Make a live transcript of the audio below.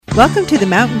Welcome to The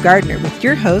Mountain Gardener with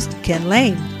your host, Ken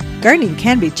Lane. Gardening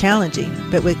can be challenging,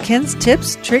 but with Ken's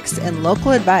tips, tricks, and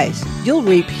local advice, you'll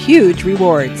reap huge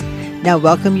rewards. Now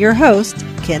welcome your host,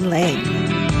 Ken Lane.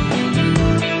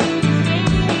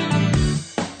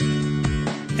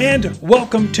 And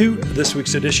welcome to this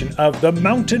week's edition of The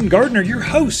Mountain Gardener, your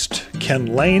host, Ken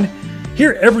Lane,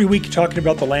 here every week talking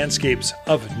about the landscapes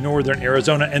of northern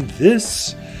Arizona. And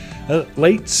this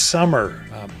late summer,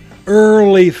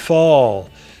 early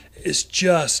fall is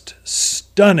just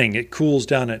stunning. It cools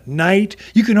down at night.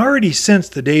 You can already sense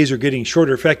the days are getting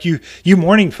shorter. In fact, you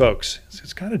morning folks,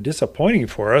 it's kind of disappointing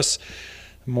for us.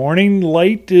 Morning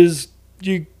light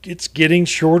it's getting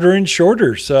shorter and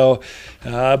shorter. So,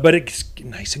 but it's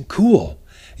nice and cool.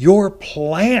 Your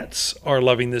plants are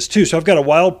loving this too. So I've got a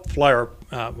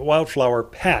wildflower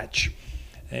patch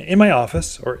in my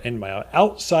office, or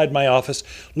outside my office,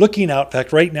 looking out. In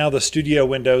fact, right now, the studio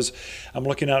windows, I'm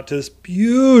looking out to this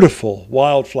beautiful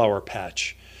wildflower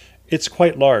patch. It's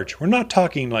quite large. We're not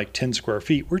talking like 10 square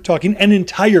feet. We're talking an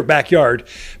entire backyard,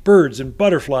 birds and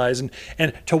butterflies,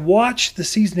 and to watch the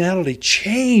seasonality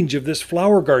change of this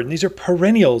flower garden. These are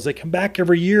perennials. They come back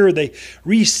every year. They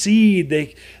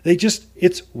reseed.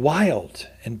 It's wild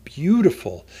and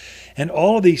beautiful. And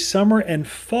all of these summer and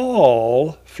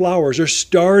fall flowers are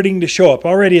starting to show up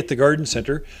already at the garden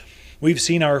center. We've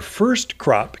seen our first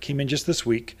crop, came in just this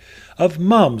week, of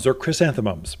mums or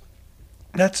chrysanthemums.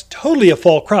 That's totally a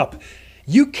fall crop.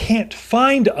 You can't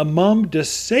find a mum to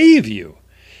save you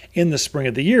in the spring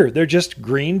of the year. They're just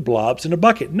green blobs in a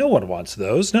bucket. No one wants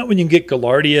those. Not when you can get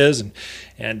gaillardias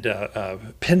and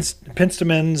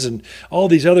penstemons and all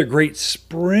these other great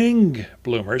spring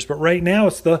bloomers. But right now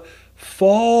it's the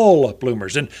fall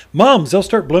bloomers. And mums, they'll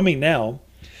start blooming now,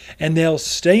 and they'll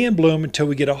stay in bloom until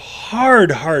we get a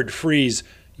hard freeze,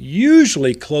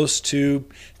 usually close to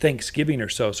Thanksgiving or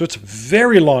so. So it's a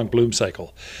very long bloom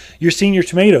cycle. You're seeing your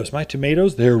tomatoes. My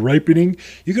tomatoes, they're ripening.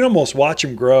 You can almost watch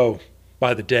them grow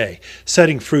by the day,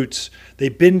 setting fruits.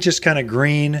 They've been just kind of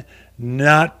green,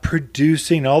 not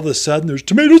producing. All of a sudden, there's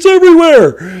tomatoes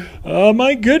everywhere. Oh,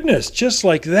 my goodness, just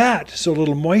like that. So a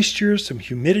little moisture, some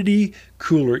humidity,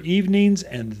 cooler evenings,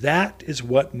 and that is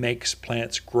what makes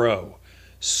plants grow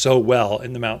so well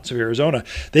in the mountains of Arizona.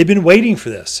 They've been waiting for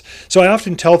this. So I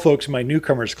often tell folks in my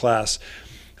newcomers class,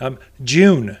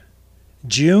 June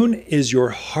is your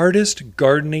hardest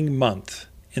gardening month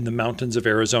in the mountains of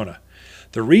Arizona.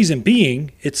 The reason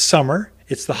being, it's summer.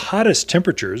 It's the hottest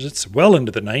temperatures. It's well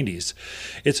into the 90s.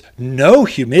 It's no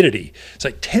humidity. It's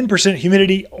like 10%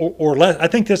 humidity or less. I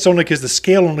think that's only because the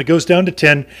scale only goes down to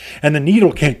 10 and the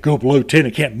needle can't go below 10.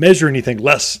 It can't measure anything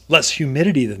less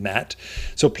humidity than that.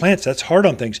 So plants, that's hard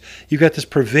on things. You've got this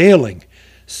prevailing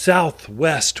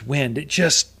southwest wind. It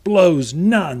just blows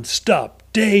nonstop,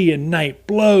 day and night,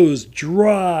 blows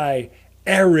dry,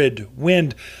 arid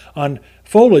wind on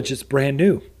foliage. It's brand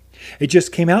new. It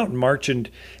just came out in March and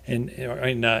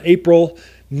in April,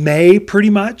 May, pretty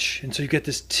much. And so you get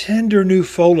this tender new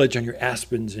foliage on your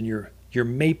aspens and your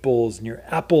maples and your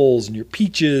apples and your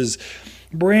peaches.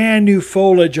 Brand new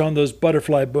foliage on those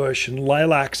butterfly bush and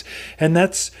lilacs. And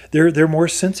they're more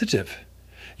sensitive.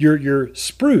 Your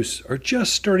spruce are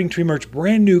just starting to emerge,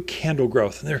 brand new candle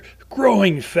growth. And they're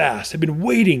growing fast. They've been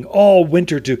waiting all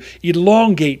winter to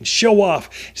elongate and show off.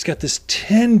 It's got this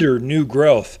tender new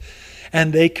growth.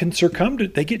 And they can succumb to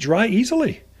it. They get dry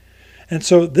easily. And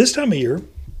so this time of year,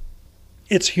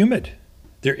 it's humid.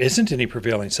 There isn't any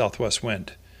prevailing southwest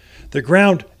wind. The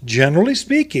ground, generally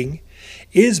speaking,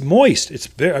 is moist.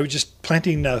 I was just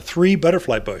planting 3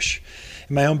 butterfly bush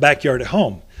in my own backyard at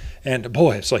home. And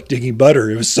boy, it's like digging butter.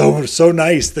 It was so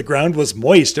nice. The ground was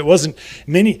moist. It wasn't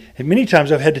many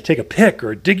times I've had to take a pick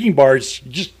or a digging barge,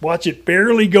 just watch it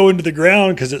barely go into the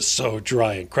ground because it's so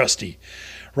dry and crusty.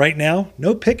 Right now,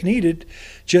 no pick needed,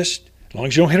 just as long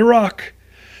as you don't hit a rock.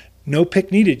 No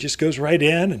pick needed, just goes right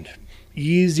in and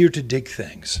easier to dig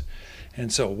things.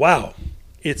 And so, wow,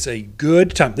 it's a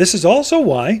good time. This is also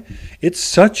why it's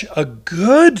such a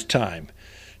good time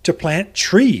to plant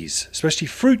trees, especially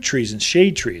fruit trees and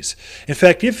shade trees. In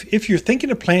fact, if you're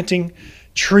thinking of planting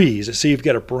trees, let's say you've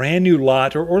got a brand new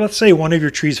lot, or let's say one of your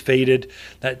trees faded,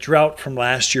 that drought from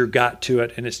last year got to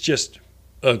it, and it's just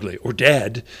ugly or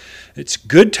dead, it's a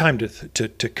good time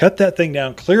to cut that thing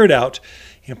down, clear it out,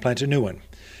 and plant a new one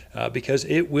because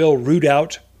it will root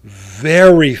out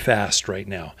very fast right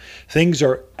now. Things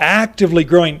are actively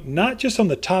growing, not just on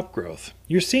the top growth.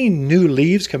 You're seeing new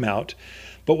leaves come out,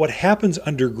 but what happens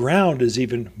underground is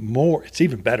even more, it's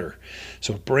even better.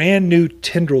 So brand new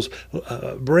tendrils,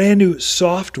 brand new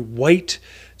soft white,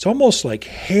 it's almost like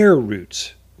hair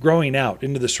roots growing out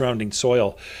into the surrounding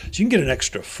soil. So you can get an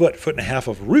extra foot and a half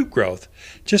of root growth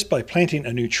just by planting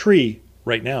a new tree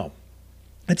right now.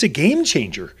 It's a game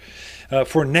changer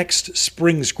for next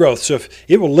spring's growth. So if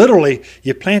it will literally,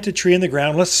 you plant a tree in the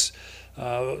ground, let's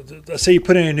say you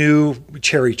put in a new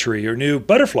cherry tree or new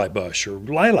butterfly bush or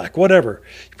lilac, whatever.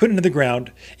 You put it into the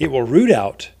ground, it will root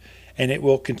out, and it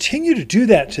will continue to do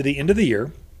that to the end of the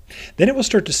year. Then it will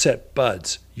start to set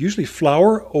buds, usually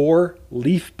flower or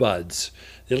leaf buds.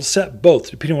 It'll set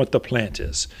both, depending on what the plant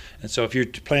is. And so if you're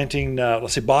planting,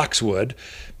 let's say boxwood,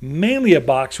 mainly a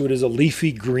boxwood is a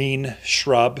leafy green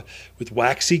shrub with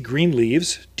waxy green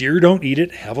leaves. Deer don't eat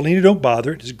it. Javelina don't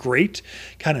bother it. It's great,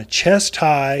 kind of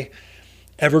chest-high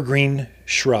evergreen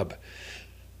shrub.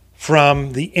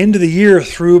 From the end of the year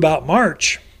through about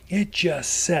March, it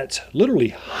just sets literally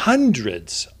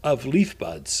hundreds of leaf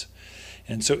buds.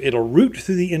 And so it'll root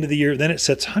through the end of the year, then it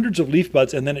sets hundreds of leaf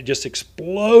buds, and then it just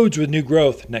explodes with new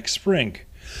growth next spring.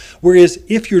 Whereas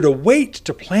if you're to wait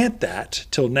to plant that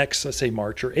till next, let's say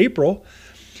March or April,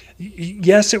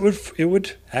 yes, it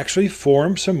would actually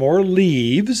form some more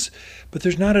leaves, but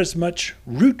there's not as much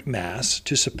root mass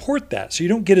to support that. So you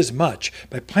don't get as much.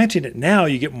 By planting it now,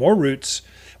 you get more roots,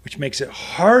 which makes it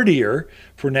hardier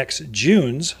for next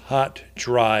June's hot,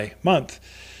 dry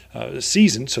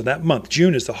season. So that month,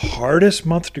 June, is the hardest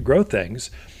month to grow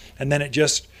things. And then it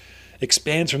just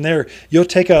expands from there. You'll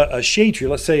take a shade tree,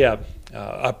 let's say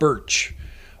a birch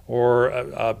or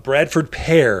a Bradford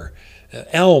pear,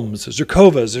 elms,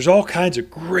 zircovas. There's all kinds of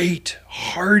great,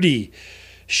 hardy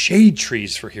shade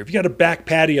trees for here. If you got a back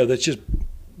patio that's just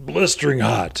blistering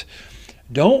hot,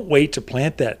 don't wait to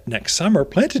plant that next summer.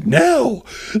 Plant it now,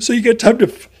 so you get time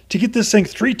to get this thing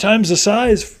 3 times the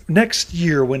size next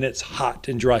year when it's hot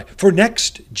and dry, for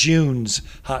next June's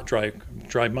hot,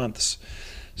 dry months.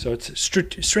 So it's a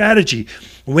strategy.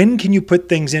 When can you put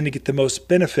things in to get the most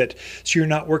benefit so you're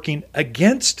not working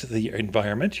against the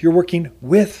environment, you're working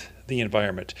with the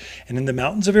environment? And in the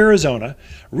mountains of Arizona,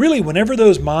 really whenever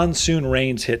those monsoon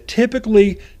rains hit,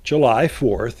 typically July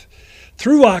 4th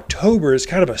through October is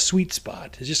kind of a sweet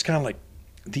spot. It's just kind of like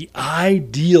the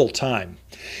ideal time.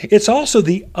 It's also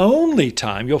the only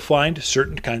time you'll find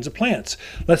certain kinds of plants.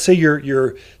 Let's say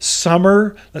your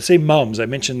summer, let's say mums. I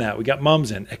mentioned that. We got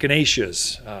mums in,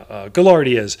 echinaceas,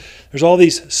 gaillardias. There's all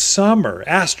these summer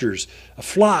asters,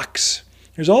 phlox.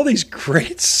 There's all these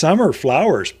great summer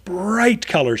flowers, bright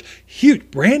colors,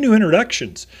 huge, brand new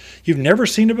introductions. You've never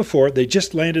seen it before. They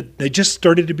just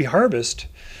started to be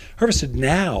harvested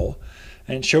now,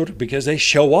 and showed because they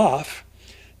show off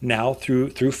now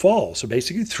through fall. So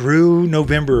basically through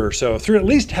November or so, through at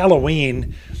least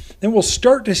Halloween, then we'll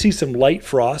start to see some light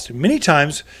frost. Many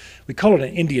times we call it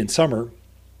an Indian summer.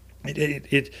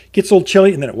 It gets a little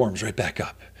chilly and then it warms right back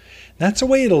up. That's the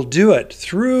way it'll do it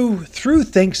through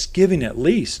Thanksgiving at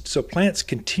least, so plants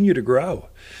continue to grow.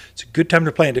 It's a good time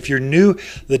to plant. If you're new,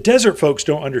 the desert folks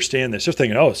don't understand this. They're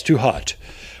thinking, oh, it's too hot.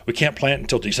 We can't plant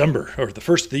until December or the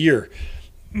first of the year.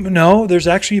 No, there's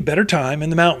actually a better time in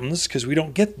the mountains because we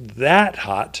don't get that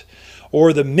hot.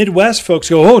 Or the Midwest folks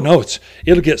go, oh no,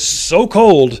 it'll get so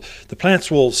cold the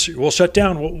plants will shut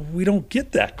down. Well, we don't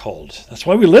get that cold. That's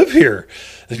why we live here.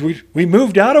 We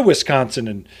moved out of Wisconsin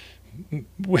and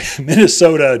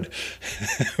Minnesota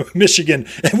and Michigan,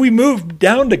 and we moved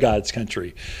down to God's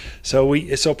country. So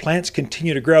plants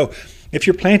continue to grow. If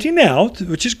you're planting now,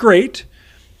 which is great,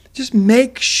 just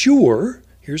make sure,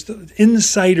 here's the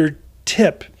insider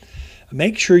tip,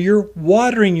 make sure you're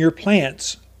watering your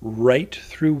plants right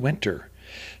through winter.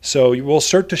 So you will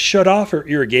start to shut off our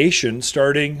irrigation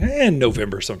starting in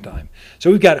November sometime.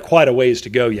 So we've got quite a ways to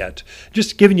go yet.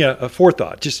 Just giving you a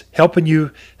forethought, just helping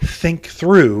you think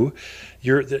through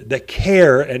the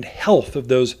care and health of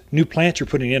those new plants you're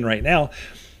putting in right now.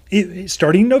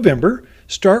 Starting November,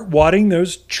 start watering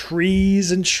those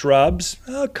trees and shrubs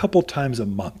a couple times a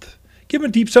month. Give them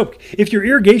a deep soak. If your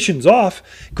irrigation's off,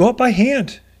 go up by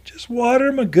hand. Just water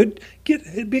them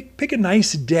pick a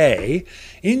nice day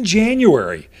in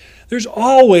January. There's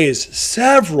always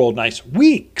several nice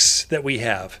weeks that we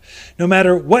have. No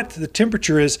matter what the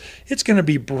temperature is, it's going to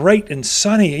be bright and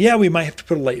sunny. Yeah, we might have to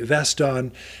put a light vest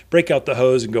on, break out the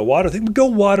hose and go water. Go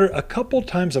water a couple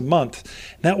times a month.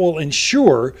 That will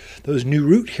ensure those new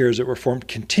root hairs that were formed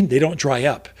they don't dry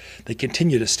up. They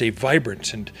continue to stay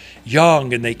vibrant and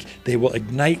young, and they will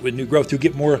ignite with new growth. You'll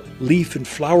get more leaf and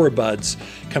flower buds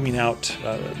coming out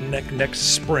next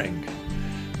spring.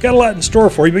 Got a lot in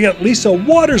store for you. We got Lisa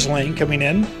Waters Lane coming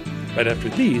in right after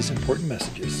these important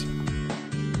messages.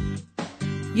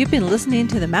 You've been listening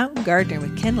to The Mountain Gardener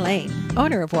with Ken Lane,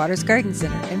 owner of Waters Garden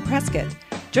Center in Prescott.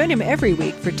 Join him every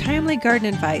week for timely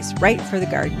garden advice right for the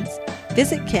gardens.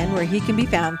 Visit Ken where he can be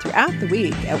found throughout the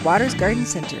week at Waters Garden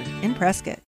Center in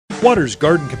Prescott. Waters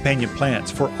garden companion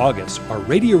plants for August are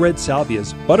radio red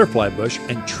salvias, butterfly bush,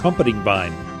 and trumpeting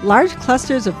vine. Large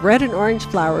clusters of red and orange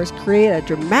flowers create a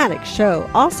dramatic show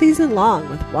all season long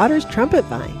with Waters trumpet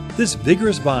vine. This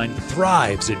vigorous vine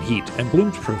thrives in heat and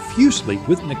blooms profusely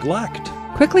with neglect.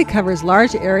 Quickly covers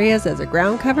large areas as a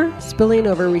ground cover, spilling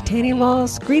over retaining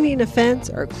walls, screening a fence,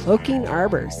 or cloaking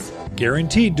arbors.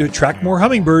 Guaranteed to attract more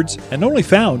hummingbirds and only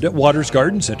found at Waters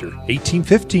Garden Center,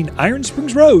 1815 Iron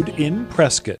Springs Road in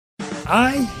Prescott.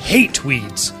 I hate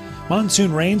weeds.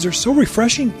 Monsoon rains are so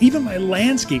refreshing, even my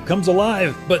landscape comes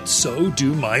alive, but so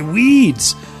do my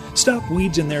weeds. Stop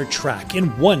weeds in their track in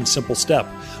one simple step.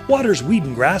 Waters Weed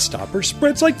and Grass Stopper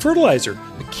spreads like fertilizer.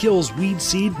 It kills weed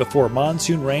seed before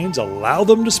monsoon rains allow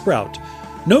them to sprout.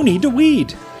 No need to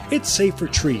weed. It's safe for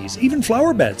trees, even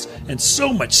flower beds, and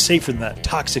so much safer than that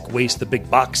toxic waste the big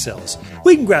box sells.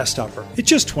 Weed and Grass Stopper, it's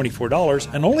just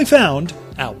 $24 and only found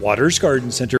at Waters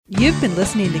Garden Center. You've been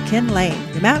listening to Ken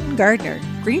Lane, the Mountain Gardener.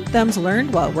 Green thumbs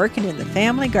learned while working in the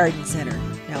Family Garden Center.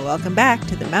 Now welcome back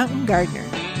to the Mountain Gardener.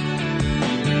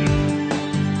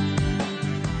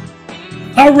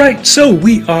 All right, so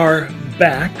we are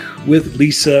back with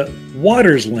Lisa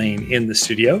Waters Lane in the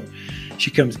studio.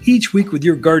 She comes each week with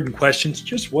your garden questions.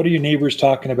 Just what are your neighbors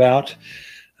talking about?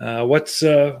 What's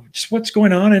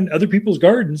going on in other people's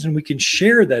gardens, and we can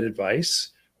share that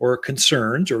advice or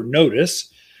concerns or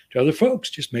notice to other folks.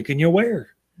 Just making you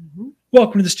aware. Mm-hmm.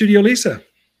 Welcome to the studio, Lisa.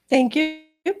 Thank you.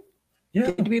 Yeah,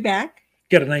 good to be back.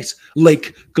 Got a nice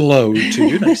lake glow to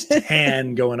you. Nice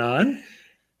tan going on.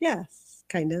 Yes,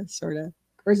 kind of, sort of.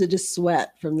 Or is it just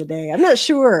sweat from the day? I'm not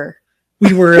sure.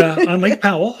 We were on Lake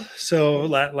Powell, so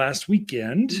last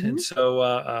weekend, mm-hmm. and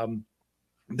so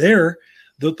there,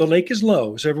 the lake is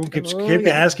low. So everyone kept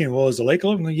asking, "Well, is the lake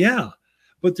low?" I'm like, yeah,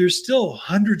 but there's still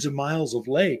hundreds of miles of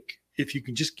lake if you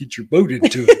can just get your boat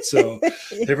into it. So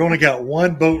they've only got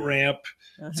one boat ramp.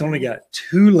 Uh-huh. It's only got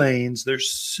 2 lanes. They're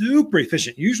super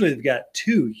efficient. Usually they've got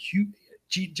 2 huge,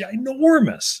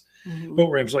 ginormous mm-hmm. boat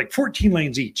ramps, like 14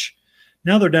 lanes each.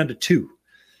 Now they're down to 2.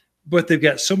 But they've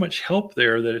got so much help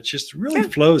there that it just really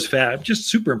flows fast. I'm just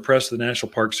super impressed with the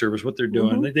National Park Service, what they're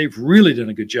doing. Mm-hmm. They've really done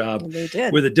a good job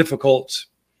with a difficult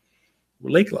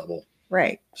lake level.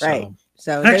 Right.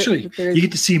 So actually, you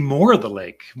get to see more of the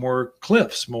lake, more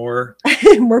cliffs, more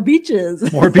more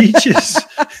beaches. More beaches.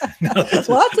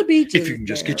 Lots of beaches. If you can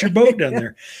just get your boat down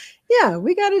there. Yeah,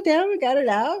 we got it down. We got it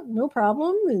out. No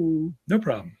problem. No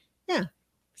problem. Yeah.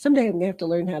 Someday I'm going to have to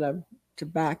learn how to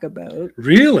back a boat.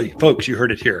 Really? Folks, you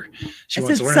heard it here. She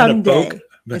wants to learn how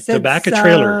to back a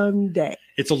trailer. Someday.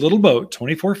 It's a little boat,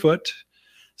 24 foot.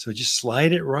 So just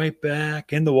slide it right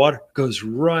back and the water goes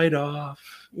right off.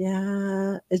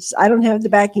 Yeah. I don't have the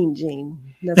backing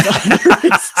gene. That's all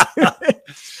there is to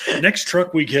it. Next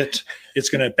truck we get, it's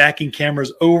going to have backing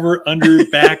cameras over, under,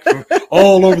 back,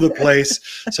 all over the place.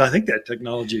 So I think that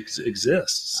technology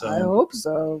exists. So. I hope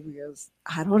so, because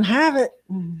I don't have it.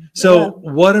 So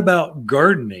what about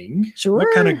gardening? Sure.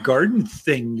 What kind of garden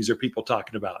things are people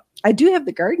talking about? I do have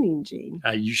the gardening gene.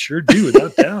 You sure do,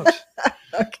 without doubt.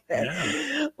 Okay.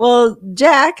 Yeah. Well,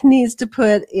 Jack needs to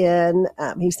put in,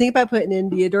 he's thinking about putting in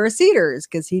Deodar cedars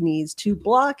because he needs to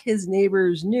block his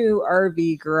neighbor's new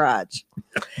RV garage.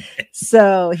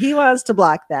 So he wants to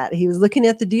block that. He was looking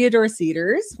at the Deodar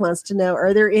cedars, wants to know,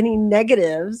 are there any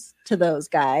negatives to those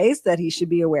guys that he should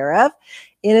be aware of?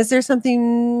 And is there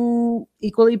something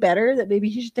equally better that maybe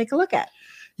he should take a look at?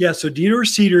 Yeah, so Deodar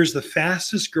cedar is the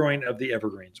fastest growing of the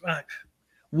evergreens.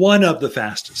 One of the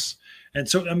fastest. And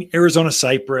so, Arizona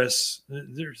cypress,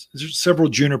 there's several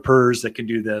junipers that can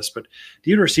do this, but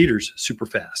Deodar cedar's super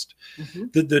fast.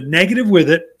 Mm-hmm. The negative with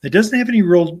it doesn't have any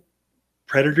real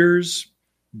predators,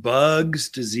 bugs,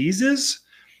 diseases.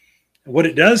 What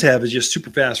it does have is just super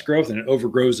fast growth, and it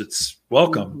overgrows its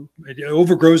welcome. Mm-hmm. It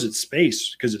overgrows its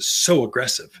space because it's so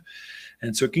aggressive.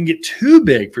 And so it can get too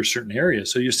big for certain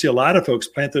areas. So you'll see a lot of folks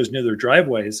plant those near their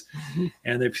driveways, mm-hmm.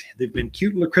 and they've been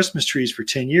cute little Christmas trees for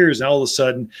 10 years. And all of a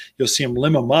sudden you'll see them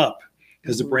limb them up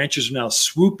because mm-hmm. the branches are now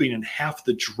swooping, and half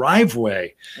the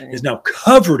driveway is now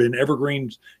covered in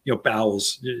evergreen,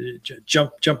 boughs,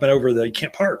 jumping over you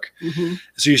can't park. Mm-hmm.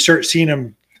 So you start seeing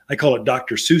them, I call it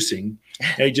Dr. Seussing.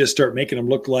 They just start making them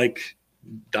look like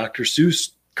Dr.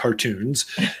 Seuss cartoons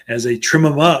as they trim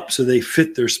them up so they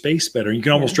fit their space better. You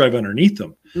can almost drive underneath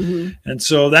them. Mm-hmm. And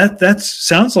so that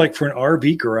sounds like for an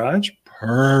RV garage,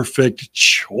 perfect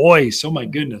choice. Oh my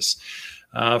goodness.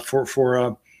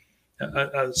 For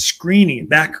a screening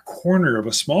back corner of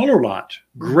a smaller lot.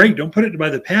 Great. Don't put it by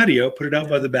the patio, put it out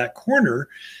by the back corner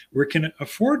where it can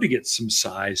afford to get some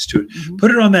size to it. Mm-hmm.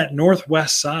 Put it on that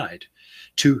northwest side.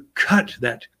 to cut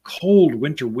that cold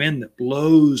winter wind that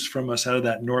blows from us out of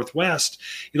that northwest.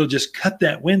 It'll just cut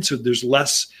that wind so there's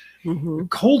less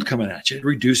cold coming at you. It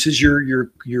reduces your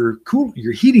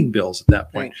heating bills at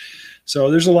that point. Right. So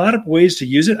there's a lot of ways to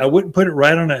use it. I wouldn't put it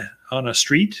right on a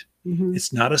street.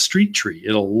 It's not a street tree.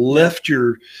 It'll lift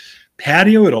your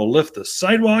patio. It'll lift the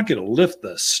sidewalk. It'll lift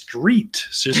the street.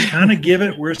 So just kind of give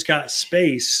it where it's got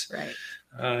space. Right.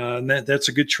 And that's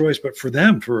a good choice. But for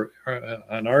them, for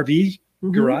an RV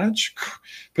garage,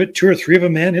 put 2 or 3 of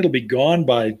them in. It'll be gone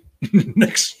by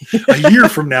a year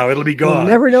from now. It'll be gone. You'll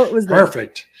never know it was there.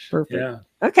 Perfect. Yeah.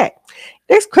 Okay.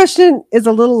 Next question is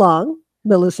a little long,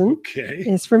 but listen. Okay.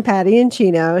 It's from Patty in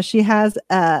Chino. She has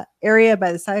a area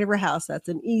by the side of her house that's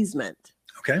an easement.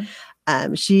 Okay.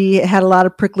 She had a lot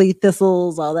of prickly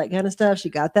thistles, all that kind of stuff. She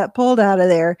got that pulled out of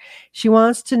there. She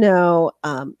wants to know,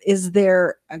 is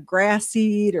there a grass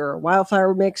seed or a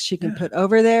wildflower mix she can put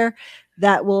over there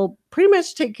that will pretty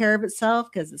much take care of itself,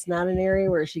 because it's not an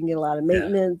area where she can get a lot of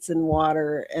maintenance and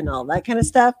water and all that kind of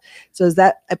stuff. So is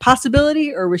that a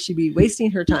possibility, or would she be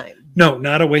wasting her time? No,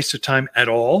 not a waste of time at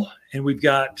all. And we've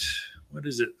got,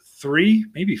 3,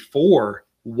 maybe 4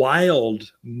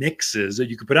 wild mixes that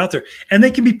you can put out there, and they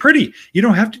can be pretty. You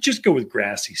don't have to just go with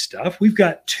grassy stuff. We've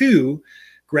got 2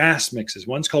 grass mixes.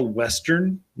 One's called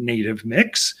Western Native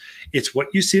Mix. It's what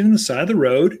you see on the side of the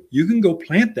road. You can go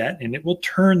plant that and it will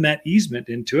turn that easement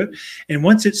into it. And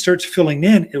once it starts filling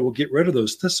in, it will get rid of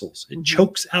those thistles. It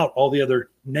chokes out all the other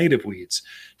native weeds,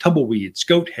 tumbleweeds,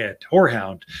 goat head,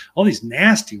 horehound, all these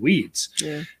nasty weeds.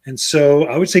 Yeah. And so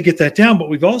I would say get that down. But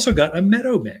we've also got a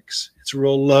meadow mix. It's a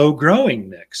real low growing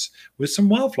mix with some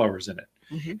wildflowers in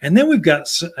it. And then we've got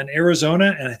an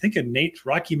Arizona and I think a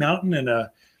Rocky Mountain and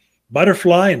a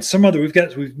butterfly and some other.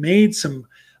 We've made some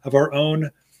of our own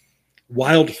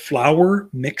wildflower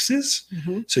mixes.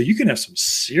 So you can have some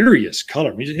serious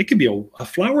color. I mean, it can be a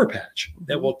flower patch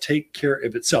that will take care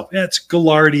of itself. Yeah, it's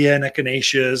Gaillardia and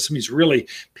Echinaceas, some of these really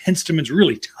penstemons,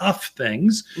 really tough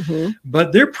things,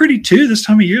 but they're pretty too. This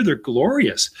time of year, they're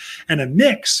glorious. And a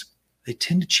mix, they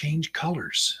tend to change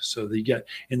colors. So they get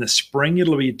in the spring,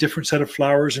 it'll be a different set of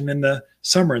flowers, and in the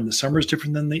summer is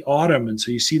different than the autumn. And so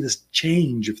you see this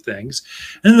change of things.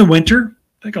 And in the winter,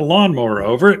 like a lawnmower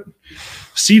over it,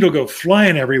 seed will go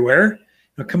flying everywhere.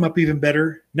 It'll come up even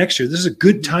better next year. This is a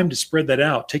good time to spread that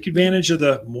out. Take advantage of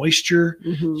the moisture,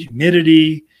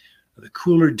 humidity, the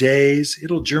cooler days.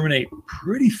 It'll germinate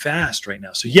pretty fast right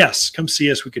now. So yes, come see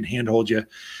us. We can handhold you.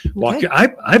 Walk.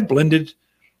 I've blended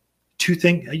 2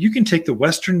 things. You can take the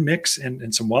Western mix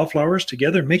and some wildflowers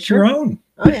together and make your own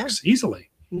mix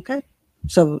easily. Okay.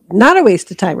 So not a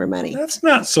waste of time or money. That's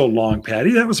not so long,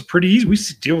 Patty. That was a pretty easy. We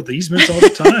deal with the easements all the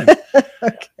time.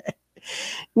 Okay.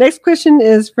 Next question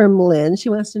is from Lynn. She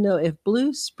wants to know if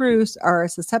blue spruce are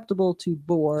susceptible to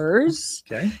borers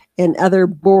and other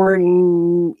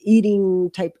boring eating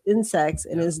type insects.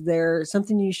 And is there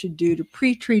something you should do to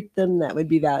pre-treat them that would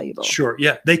be valuable? Sure.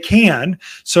 Yeah, they can.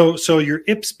 So your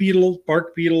Ips beetle,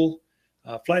 bark beetle,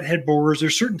 flathead borers,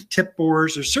 there's certain tip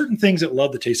borers, there's certain things that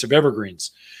love the taste of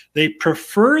evergreens. They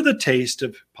prefer the taste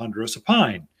of ponderosa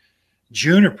pine,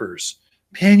 junipers,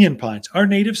 pinyon pines, our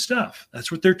native stuff. That's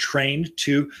what they're trained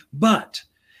to, but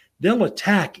they'll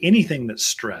attack anything that's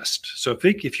stressed. So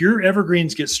if your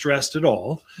evergreens get stressed at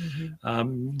all,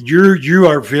 you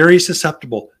are very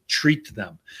susceptible. Treat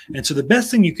them. And so the best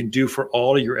thing you can do for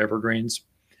all of your evergreens,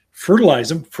 fertilize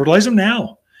them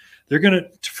now. They're going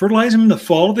to fertilize them in the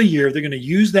fall of the year. They're going to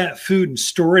use that food and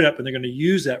store it up, and they're going to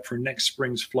use that for next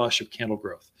spring's flush of candle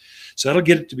growth. So that'll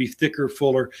get it to be thicker,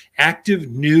 fuller,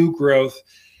 active, new growth.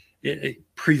 It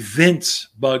prevents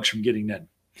bugs from getting in.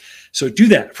 So do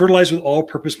that. Fertilize with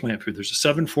all-purpose plant food. There's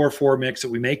a 7-4-4 mix that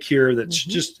we make here that's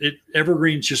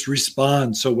evergreens just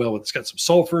respond so well. It's got some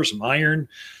sulfur, some iron,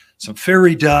 some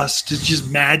fairy dust. It's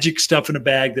just magic stuff in a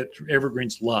bag that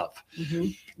evergreens love.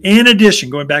 In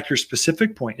addition, going back to your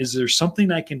specific point, is there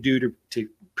something I can do to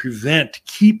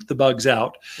keep the bugs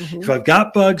out? If I've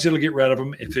got bugs, it'll get rid of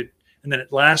them. And then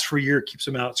it lasts for a year, it keeps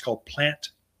them out. It's called Plant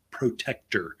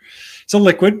Protector. It's a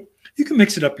liquid. You can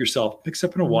mix it up yourself. Mix it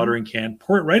up in a watering can.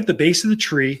 Pour it right at the base of the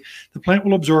tree. The plant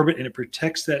will absorb it, and it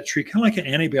protects that tree, kind of like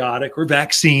an antibiotic or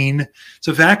vaccine. It's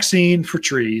a vaccine for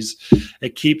trees.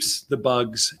 It keeps the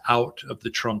bugs out of the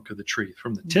trunk of the tree,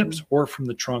 from the tips or from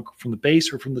the trunk, from the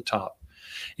base or from the top.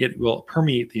 It will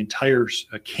permeate the entire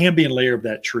cambium layer of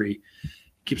that tree.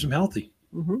 Keeps them healthy.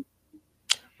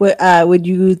 Would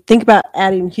you think about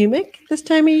adding humic this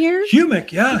time of year?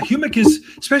 Humic, yeah. Humic is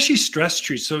especially stress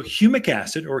trees. So humic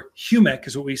acid, or humec,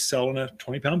 is what we sell in a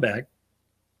 20-pound bag.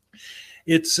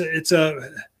 It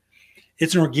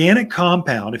It's an organic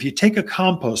compound. If you take a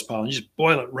compost pile and just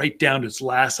boil it right down to its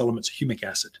last elements, humic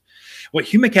acid. What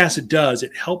humic acid does,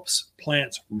 it helps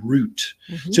plants root.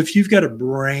 Mhm. So if you've got a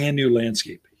brand new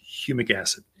landscape, humic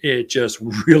acid, it just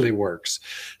really works.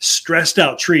 Stressed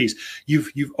out trees, you've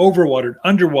overwatered,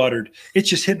 underwatered, it's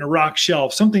just hitting a rock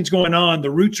shelf. Something's going on. The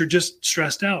roots are just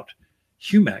stressed out.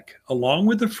 Humic, along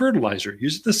with the fertilizer,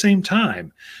 use at the same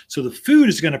time. So the food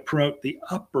is going to promote the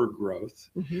upper growth.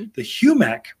 Mhm. The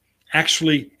humic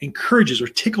actually encourages or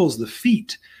tickles the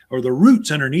feet or the roots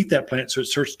underneath that plant, so it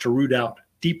starts to root out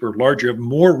deeper, larger, have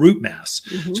more root mass.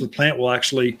 Mhm. So the plant will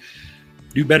actually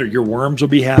do better. Your worms will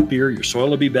be happier. Your soil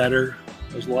will be better.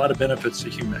 There's a lot of benefits to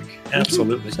humic.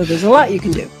 Absolutely. So there's a lot you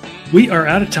can do. We are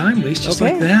out of time, Lise, just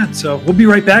Okay. like that. So we'll be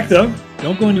right back, though.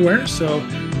 Don't go anywhere. So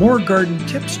more garden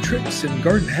tips, tricks, and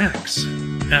garden hacks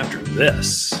after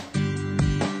this.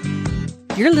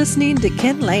 You're listening to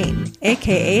Ken Lane,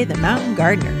 aka the Mountain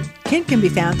Gardener. Ken can be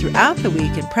found throughout the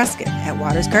week in Prescott at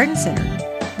Waters Garden Center.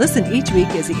 Listen each week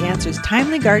as he answers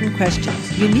timely garden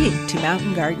questions unique to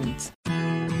mountain gardens.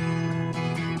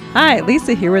 Hi,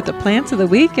 Lisa here with the plants of the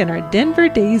week and our Denver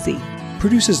daisy.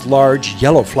 Produces large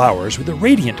yellow flowers with a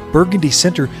radiant burgundy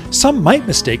center some might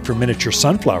mistake for miniature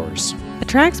sunflowers.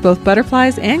 Attracts both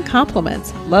butterflies and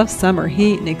compliments. Loves summer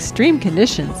heat and extreme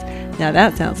conditions. Now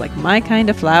that sounds like my kind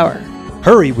of flower.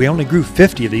 Hurry, we only grew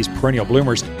 50 of these perennial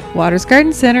bloomers. Waters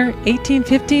Garden Center,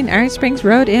 1815 Iron Springs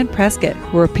Road in Prescott.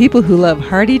 Where people who love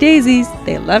hardy daisies,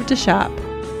 they love to shop.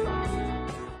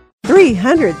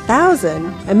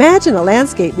 300,000? Imagine a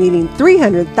landscape needing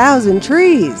 300,000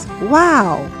 trees.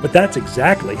 Wow. But that's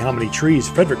exactly how many trees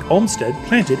Frederick Olmsted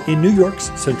planted in New York's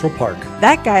Central Park.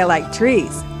 That guy liked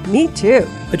trees. Me too.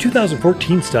 A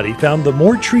 2014 study found the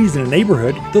more trees in a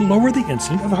neighborhood, the lower the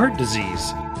incidence of heart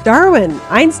disease. Darwin,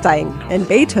 Einstein, and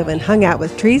Beethoven hung out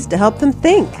with trees to help them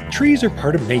think. Trees are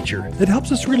part of nature that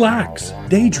helps us relax,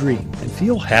 daydream, and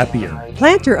feel happier.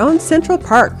 Plant your own Central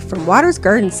Park from Waters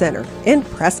Garden Center in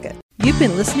Prescott. You've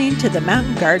been listening to The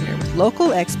Mountain Gardener with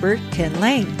local expert Ken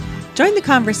Lane. Join the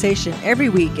conversation every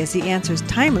week as he answers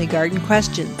timely garden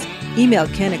questions. Email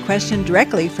Ken a question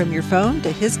directly from your phone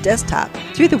to his desktop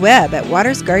through the web at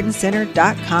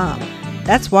watersgardencenter.com.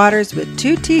 That's Waters with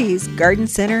 2 T's,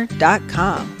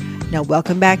 gardencenter.com. Now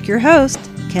welcome back your host,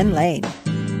 Ken Lane.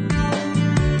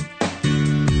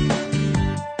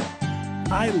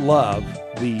 I love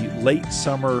the late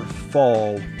summer,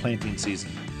 fall planting season.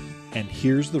 And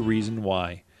here's the reason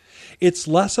why. It's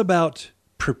less about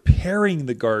preparing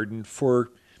the garden for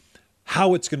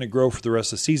how it's going to grow for the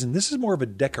rest of the season. This is more of a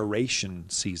decoration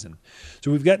season.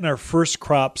 So we've gotten our first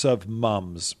crops of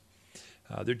mums.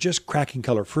 They're just cracking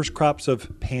color. First crops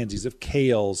of pansies, of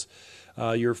kales.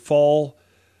 Your fall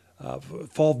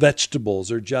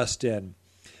vegetables are just in.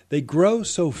 They grow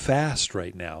so fast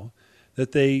right now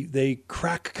that they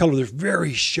crack color. They're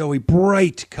very showy,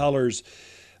 bright colors.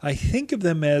 I think of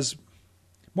them as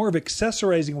more of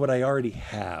accessorizing what I already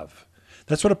have.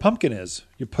 That's what a pumpkin is.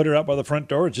 You put it out by the front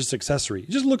door, it's just accessory.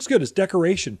 It just looks good. It's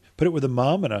decoration. Put it with a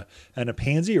mum and a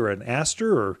pansy or an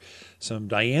aster or some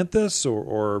dianthus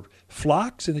or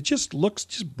phlox, and it just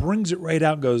brings it right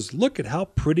out and goes, look at how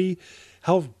pretty,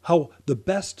 how the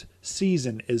best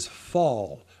season is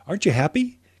fall. Aren't you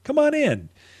happy? Come on in.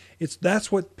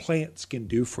 That's what plants can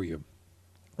do for you.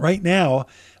 Right now,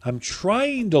 I'm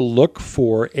trying to look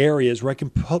for areas where I can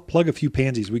plug a few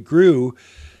pansies. We grew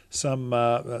some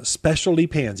specialty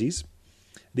pansies.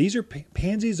 These are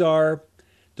pansies don't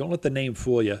let the name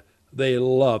fool you.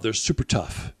 They're super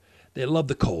tough. They love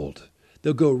the cold.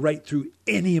 They'll go right through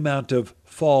any amount of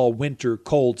fall, winter,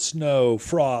 cold, snow,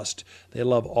 frost. They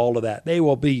love all of that. They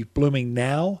will be blooming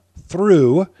now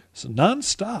through,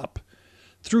 nonstop,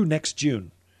 through next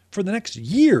June. For the next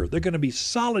year, they're going to be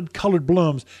solid colored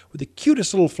blooms with the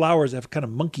cutest little flowers that have kind of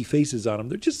monkey faces on them.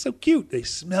 They're just so cute. They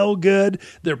smell good.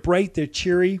 They're bright. They're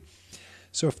cheery.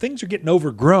 So if things are getting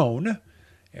overgrown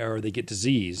or they get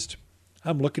diseased,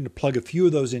 I'm looking to plug a few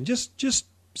of those in just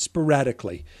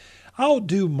sporadically. I'll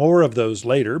do more of those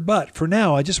later, but for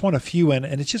now, I just want a few in,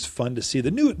 and it's just fun to see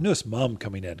the newest mum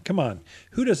coming in. Come on.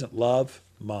 Who doesn't love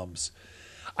mums?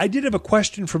 I did have a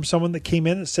question from someone that came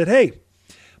in and said, hey,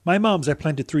 my mums I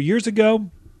planted 3 years ago.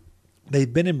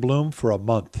 They've been in bloom for a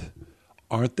month.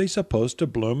 Aren't they supposed to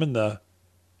bloom in the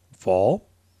fall?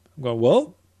 I'm going,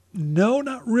 well, no,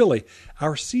 not really.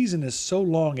 Our season is so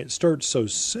long, it starts so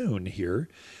soon here,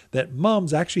 that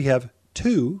mums actually have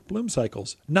 2 bloom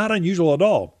cycles. Not unusual at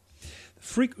all.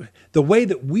 The way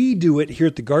that we do it here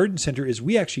at the garden center is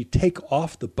we actually take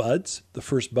off the buds, the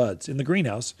first buds in the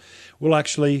greenhouse.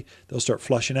 They'll start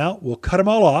flushing out. We'll cut them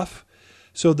all off.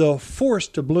 So they're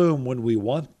forced to bloom when we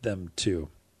want them to.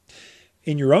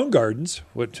 in your own gardens,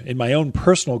 in my own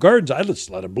personal gardens, I just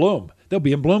let them bloom. They'll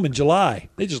be in bloom in July.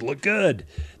 They just look good.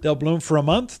 They'll bloom for a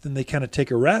month, then they kind of take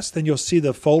a rest. Then you'll see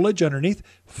the foliage underneath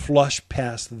flush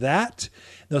past that.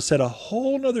 They'll set a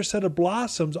whole nother set of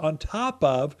blossoms on top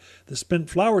of the spent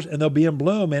flowers, and they'll be in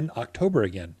bloom in October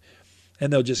again.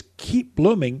 And they'll just keep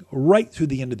blooming right through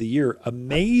the end of the year.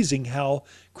 Amazing how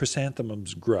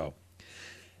chrysanthemums grow.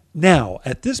 Now,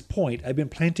 at this point, I've been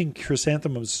planting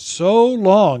chrysanthemums so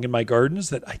long in my gardens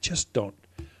that I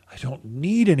don't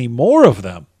need any more of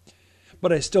them.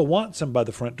 But I still want some by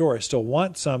the front door. I still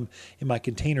want some in my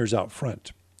containers out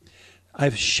front.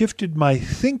 I've shifted my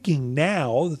thinking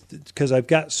now because I've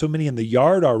got so many in the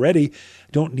yard already.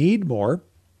 Don't need more.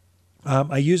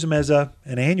 I use them as an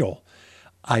annual.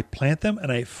 I plant them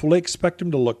and I fully expect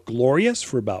them to look glorious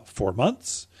for about 4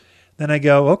 months. Then I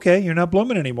go, okay, you're not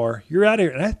blooming anymore. You're out of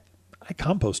here. And I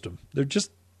compost them.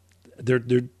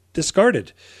 They're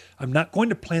discarded. I'm not going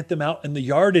to plant them out in the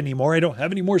yard anymore. I don't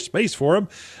have any more space for them.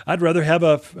 I'd rather have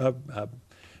a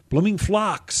blooming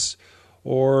phlox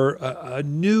or a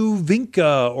new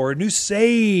vinca or a new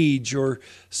sage or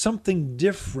something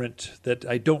different that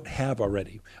I don't have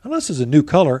already. Unless it's a new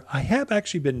color. I have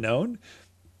actually been known.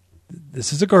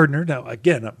 This is a gardener. Now,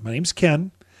 again, my name's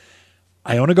Ken.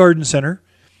 I own a garden center.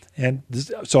 And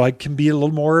so I can be a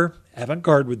little more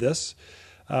avant-garde with this.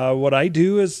 What I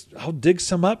do is I'll dig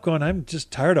some up going, I'm just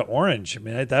tired of orange. I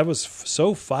mean, that was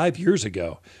so 5 years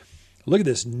ago. Look at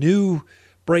this new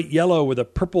bright yellow with a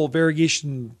purple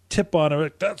variegation tip on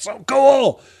it. That's so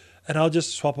cool. And I'll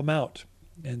just swap them out.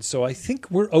 And so I think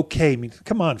we're okay. I mean,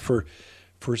 come on, for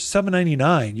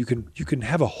 $7.99, you can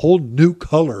have a whole new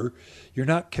color. You're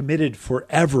not committed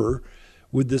forever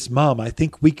with this mom. I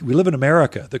think we live in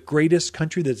America, the greatest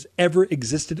country that's ever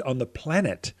existed on the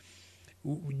planet.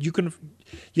 You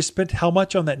spent how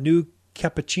much on that new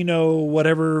cappuccino,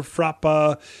 whatever,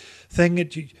 frappa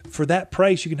thing? For that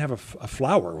price, you can have a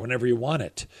flower whenever you want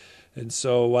it. And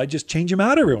so I just change them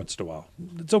out every once in a while.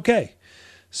 It's okay.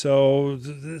 So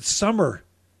the summer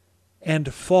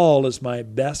and fall is my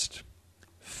best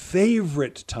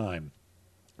favorite time.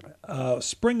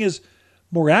 Spring is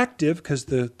more active because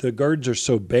the gardens are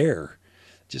so bare.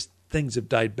 Just things have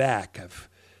died back.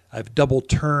 I've double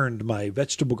turned my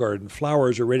vegetable garden.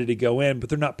 Flowers are ready to go in, but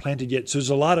they're not planted yet. So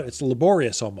it's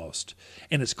laborious almost,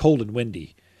 and it's cold and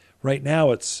windy. Right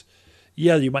now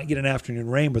you might get an afternoon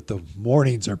rain, but the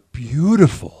mornings are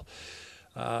beautiful.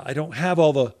 I don't have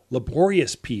all the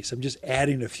laborious piece. I'm just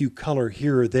adding a few color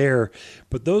here or there,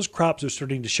 but those crops are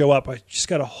starting to show up. I just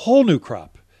got a whole new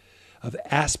crop of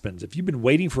aspens. If you've been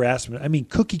waiting for aspen, I mean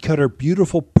cookie cutter,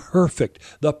 beautiful, perfect,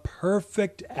 the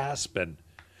perfect aspen.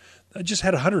 I just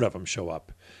had 100 of them show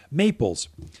up. Maples,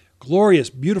 glorious,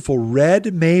 beautiful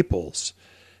red maples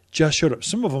just showed up.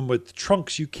 Some of them with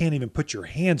trunks you can't even put your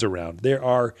hands around. There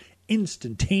are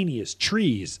instantaneous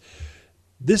trees.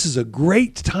 This is a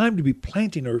great time to be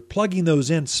planting or plugging those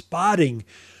in, spotting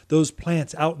those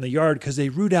plants out in the yard because they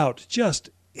root out just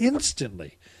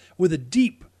instantly with a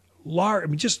deep,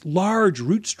 large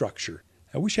root structure.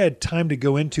 I wish I had time to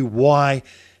go into why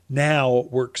now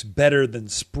works better than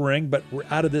spring, but we're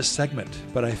out of this segment.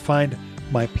 But I find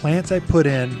my plants I put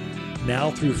in now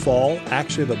through fall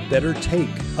actually have a better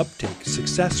uptake,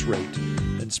 success rate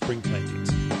than spring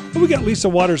plantings. But we got Lisa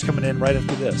Waters coming in right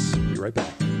after this. We'll be right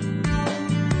back.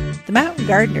 The Mountain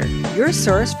Gardener, your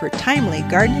source for timely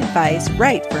garden advice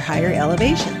right for higher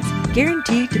elevations.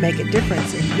 Guaranteed to make a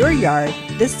difference in your yard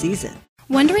this season.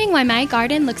 Wondering why my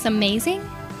garden looks amazing?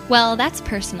 Well, that's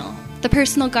personal. The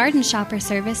personal garden shopper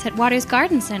service at Waters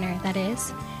Garden Center, that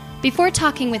is. Before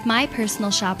talking with my personal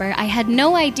shopper, I had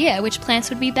no idea which plants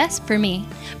would be best for me.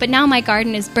 But now my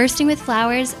garden is bursting with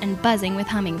flowers and buzzing with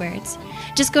hummingbirds.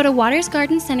 Just go to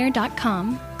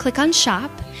watersgardencenter.com, click on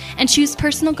Shop, and choose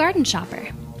Personal Garden Shopper.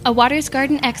 A Waters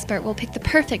Garden expert will pick the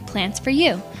perfect plants for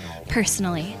you,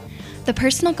 personally. The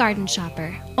Personal Garden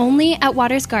Shopper, only at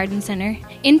Waters Garden Center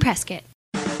in Prescott.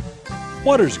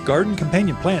 Waters Garden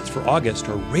companion plants for August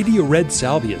are radio red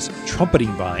salvias,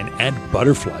 trumpeting vine, and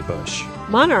butterfly bush.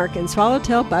 Monarch and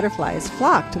swallowtail butterflies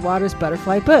flock to Waters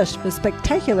Butterfly Bush with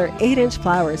spectacular 8-inch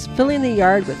flowers filling the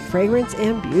yard with fragrance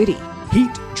and beauty. Heat,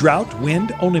 drought,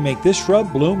 wind only make this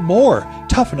shrub bloom more.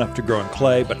 Tough enough to grow in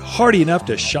clay, but hardy enough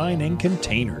to shine in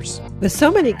containers. With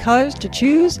so many colors to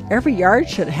choose, every yard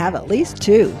should have at least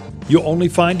 2. You'll only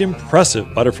find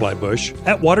impressive butterfly bush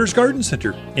at Waters Garden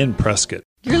Center in Prescott.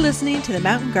 You're listening to The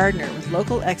Mountain Gardener with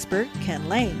local expert Ken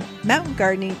Lane. Mountain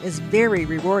gardening is very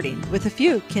rewarding, with a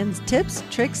few Ken's tips,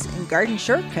 tricks, and garden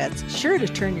shortcuts sure to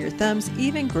turn your thumbs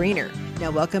even greener. Now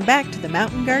welcome back to The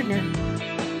Mountain Gardener.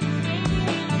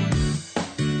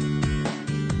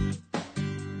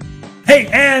 Hey,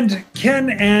 and Ken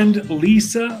and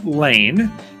Lisa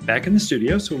Lane back in the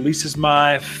studio. So Lisa's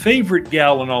my favorite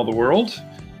gal in all the world,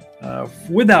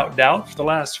 without doubt, for the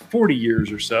last 40 years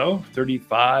or so,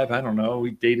 35, I don't know.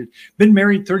 We've been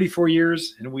married 34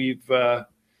 years, and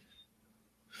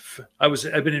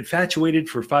I've been infatuated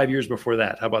for 5 years before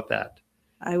that. How about that?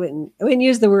 I wouldn't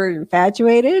use the word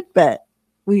infatuated, but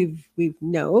we've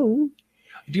known.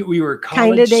 We were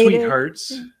college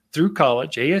sweethearts through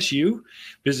college, ASU,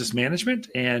 business management,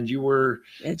 and you were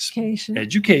education.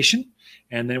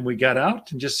 And then we got out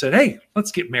and just said, hey,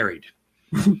 let's get married.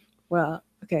 Well,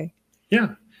 okay.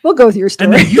 Yeah. We'll go with your story.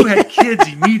 And then you had kids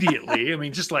immediately. I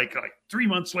mean, just like 3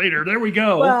 months later, there we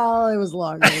go. Well, it was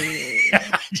longer.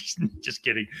 just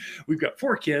kidding. We've got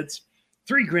 4 kids,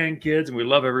 3 grandkids, and we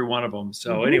love every one of them.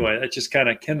 So anyway, that's just kind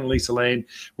of Ken and Lisa Lane.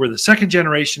 We're the second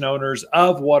generation owners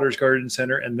of Waters Garden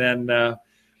Center. And then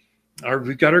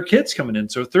we've got our kids coming in.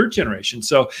 So third generation.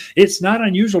 So it's not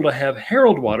unusual to have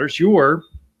Harold Waters, your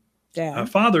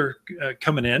father,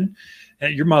 coming in.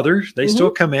 And your mother, they still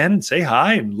come in and say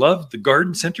hi and love the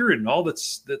garden center and all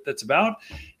that's about.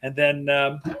 And then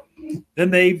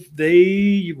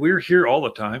we're here all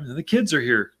the time, and the kids are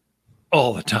here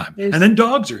all the time, and then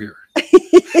dogs are here.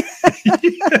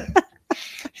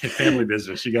 Family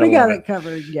business, we got it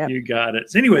covered. Yeah, you got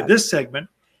it. So anyway, this segment,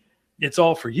 it's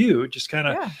all for you. Just kind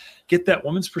of get that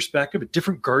woman's perspective, a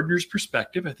different gardener's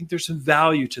perspective. I think there's some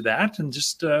value to that, and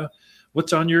just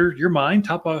what's on your mind,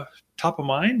 top of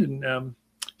mind, and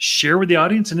share with the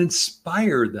audience and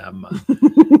inspire them.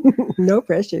 No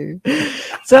pressure.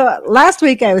 So last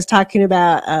week I was talking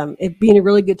about it being a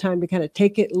really good time to kind of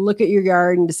look at your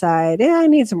yard and decide, I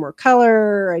need some more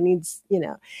color. I need,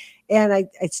 and I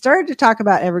started to talk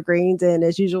about evergreens, and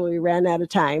as usual, we ran out of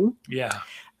time. Yeah.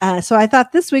 So I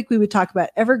thought this week we would talk about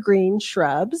evergreen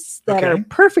shrubs that are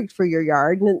perfect for your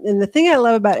yard. And the thing I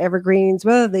love about evergreens,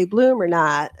 whether they bloom or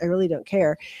not, I really don't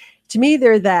care. To me,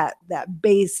 they're that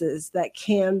basis, that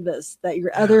canvas that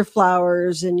your other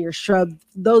flowers and your shrub,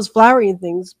 those flowering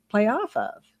things play off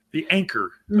of. The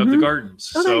anchor of the gardens.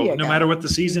 So no matter what the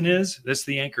season is, that's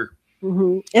the anchor.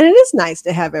 And it is nice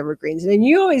to have evergreens. And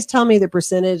you always tell me the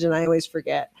percentage, and I always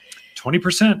forget.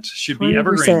 20% should be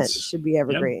evergreens. Should be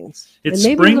evergreens. Yep. It's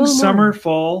spring, summer,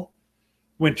 fall,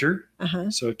 winter.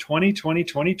 So 20, 20,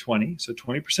 20, 20. So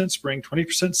 20% spring,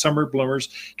 20% summer bloomers,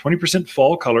 20%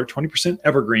 fall color, 20%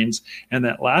 evergreens. And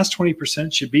that last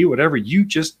 20% should be whatever you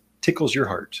just tickles your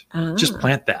heart. Just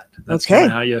plant that. That's kind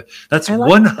of how that's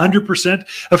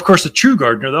 100%. Of course, a true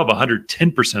gardener, they'll have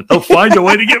 110%. They'll find a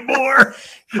way to get more.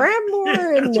 Cram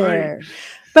more in there. Right.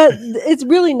 But it's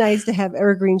really nice to have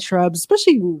evergreen shrubs,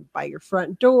 especially by your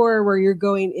front door where you're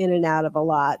going in and out of a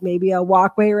lot. Maybe a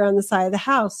walkway around the side of the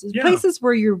house. Places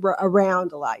where you're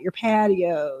around a lot, your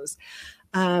patios,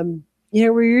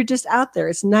 where you're just out there.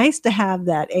 It's nice to have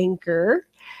that anchor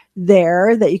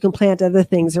there that you can plant other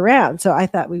things around. So I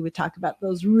thought we would talk about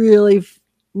those really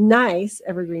nice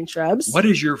evergreen shrubs. What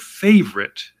is your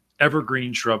favorite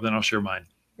evergreen shrub? Then I'll share mine.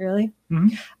 Really?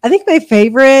 I think my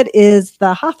favorite is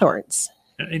the hawthorns.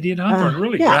 Indian hawthorn,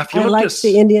 really? Yeah, I like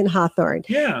the Indian hawthorn.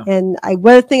 Yeah. And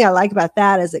one thing I like about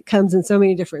that is it comes in so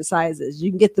many different sizes. You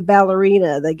can get the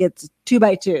ballerina that gets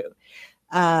 2x2.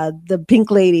 The pink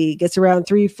lady gets around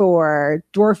 3-4.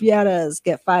 Dwarf yettas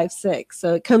get 5-6.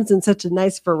 So it comes in such a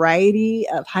nice variety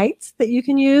of heights that you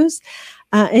can use.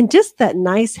 And just that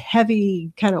nice,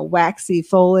 heavy, kind of waxy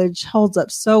foliage holds up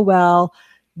so well.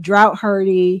 Drought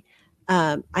hardy.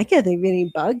 I can't think of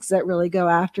any bugs that really go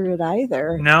after it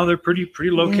either. No, they're pretty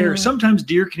low care. Sometimes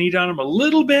deer can eat on them a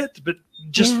little bit, but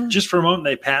just for a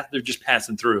moment they're just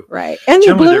passing through. Right, and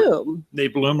they bloom. They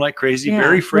bloom like crazy.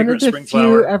 Very fragrant spring flower.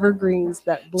 One of the few evergreens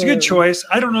that bloom. It's a good choice.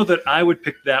 I don't know that I would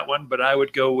pick that one, but I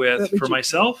would go with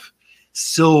myself.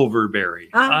 Silverberry.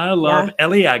 I love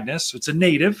Ellie Agnes. It's a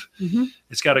native.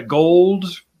 It's got a gold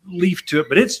leaf to it,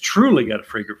 but it's truly got a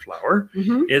fragrant flower.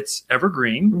 It's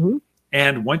evergreen.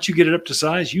 And once you get it up to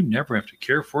size, you never have to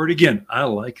care for it again. I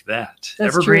like that.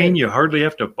 That's evergreen, true. You hardly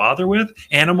have to bother with.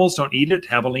 Animals don't eat it.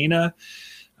 Javelina,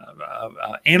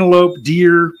 antelope,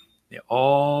 deer, they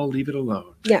all leave it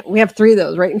alone. Yeah, we have 3 of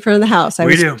those right in front of the house. I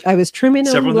was trimming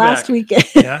them last weekend.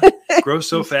 Grow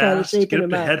so fast. Get up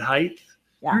to head height.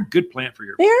 They're a good plant for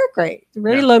your. They are great.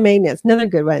 Very low maintenance. Another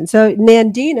good one. So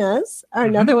Nandinas are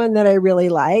another one that I really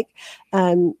like.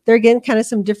 There again, kind of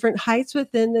some different heights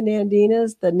within the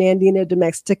Nandinas. The Nandina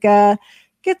domestica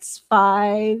gets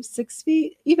 5-6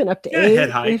 feet, even up to 8 head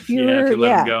height. if you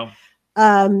let them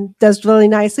go. Does really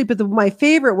nicely. But my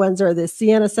favorite ones are the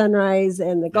Sienna Sunrise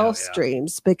and the Gulf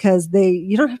Streams because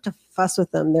you don't have to fuss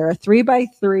with them. They're a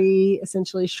 3x3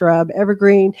 essentially shrub,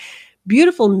 evergreen.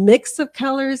 beautiful mix of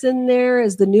colors in there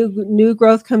as the new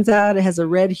growth comes out. It has a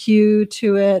red hue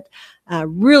to it.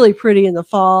 Really pretty in the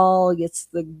fall. It gets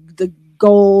the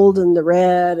gold and the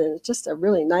red, and it's just a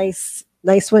really nice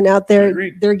one out there.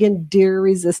 They're again deer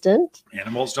resistant.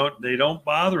 Animals don't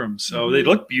bother them, so they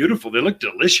look beautiful. They look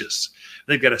delicious.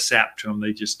 They've got a sap to them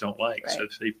they just don't like. Right. So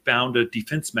they found a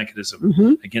defense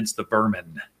mechanism against the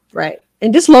vermin. Right.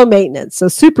 And just low maintenance. So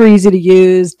super easy to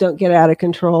use. Don't get out of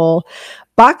control.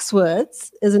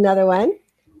 Boxwoods is another one,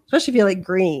 especially if you like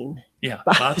green. Yeah,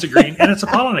 lots of green. And it's a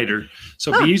pollinator.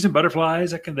 So bees and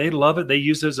butterflies, they love it. They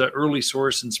use it as an early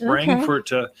source in spring for it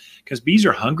to, because bees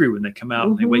are hungry when they come out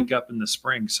and they wake up in the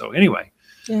spring. So anyway.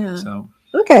 Yeah. So.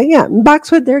 Okay. Yeah.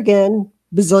 Boxwood, there again,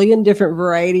 bazillion different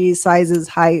varieties, sizes,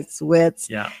 heights, widths.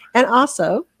 Yeah. And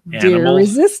also deer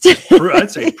resistant. I'd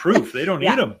say proof. They don't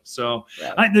eat them. So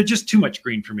they're just too much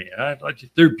green for me.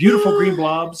 They're beautiful green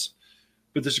blobs,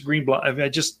 but this green blob, I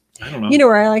don't know. You know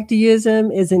where I like to use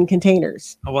them is in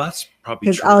containers. Oh, well, that's probably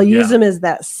true. Because I'll use them as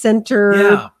that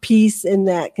center piece in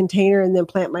that container and then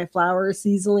plant my flowers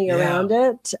seasonally around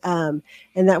it. And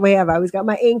that way I've always got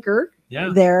my anchor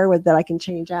there that I can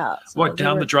change out. So walk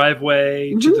down the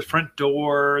driveway to the front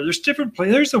door. There's different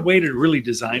places. There's a way to really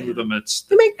design with them.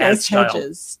 They make nice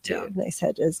hedges too. Nice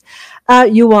hedges.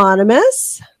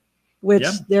 Euonymus, which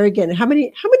there again, how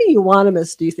many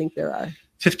euonymus do you think there are?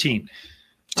 15.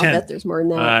 10. I bet there's more than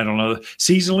that. I don't know.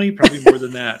 Seasonally, probably more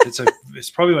than that. It's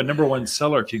probably my number one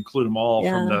seller if you include them all,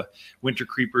 from the winter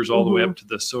creepers all the way up to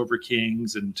the silver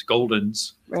kings and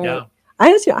goldens. Right. Yeah. I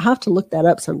just have to look that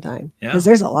up sometime because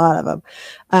there's a lot of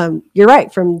them. You're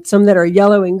right. From some that are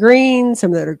yellow and green,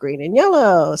 some that are green and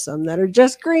yellow, some that are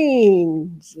just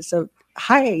green. So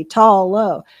high, tall,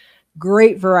 low.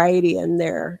 Great variety in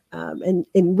there, and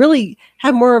really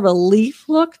have more of a leaf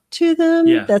look to them.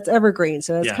 Yeah. That's evergreen,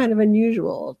 so it's kind of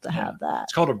unusual to have that.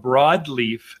 It's called a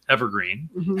broadleaf evergreen.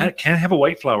 It can have a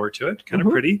white flower to it, kind of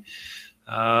pretty,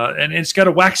 and it's got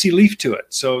a waxy leaf to it.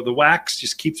 So the wax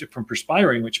just keeps it from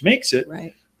perspiring, which makes it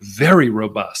very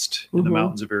robust in the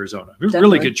mountains of Arizona.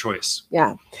 Really good choice.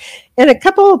 Yeah, and a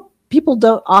couple people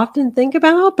don't often think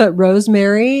about, but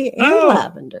rosemary and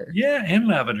lavender. Yeah, and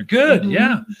lavender. Good.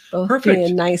 Yeah. Both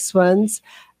perfect. Nice ones.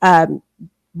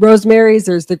 Rosemary's,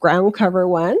 there's the ground cover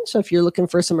one. So if you're looking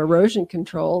for some erosion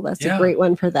control, that's a great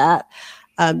one for that.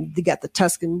 You got the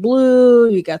Tuscan blue,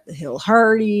 you got the Hill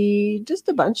Hardy, just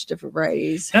a bunch of different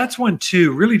varieties. That's one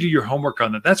too. Really do your homework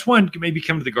on that. That's one, maybe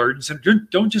come to the garden center.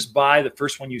 Don't just buy the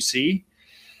first one you see,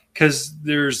 because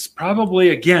there's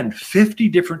probably, again, 50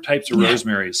 different types of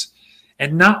rosemaries.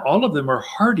 And not all of them are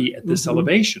hardy at this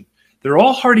elevation. They're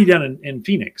all hardy down in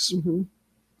Phoenix,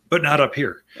 but not up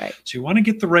here. Right. So you want to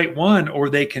get the right one, or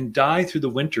they can die through the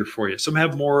winter for you. Some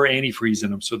have more antifreeze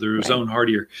in them, so they're zone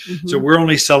hardier. So we're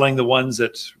only selling the ones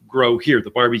that grow here,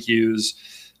 the barbecues,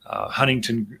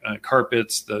 Huntington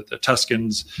carpets, the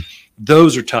Tuscans.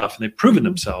 Those are tough, and they've proven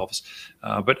themselves.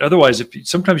 But otherwise,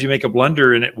 sometimes you make a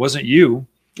blunder and it wasn't you.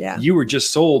 Yeah, you were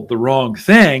just sold the wrong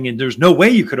thing, and there's no way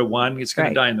you could have won. It's going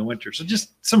to die in the winter. So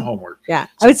just some homework. Yeah,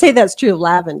 I would say that's true of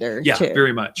lavender. Yeah, too.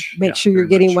 Very much. Make sure you're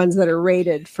getting ones that are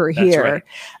rated for here. Right.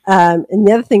 And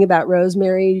the other thing about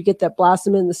rosemary, you get that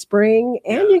blossom in the spring,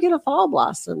 and you get a fall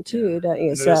blossom too, don't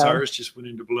you? So ours just went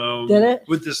into bloom. Did it?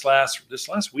 With this last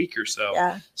week or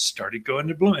so, started going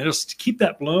to bloom. It'll keep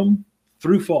that bloom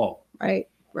through fall. Right.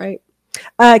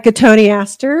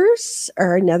 Cotoneasters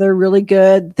are another really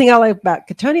good thing I like about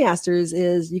cotoneasters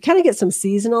is you kind of get some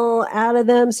seasonal out of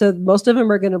them. So most of them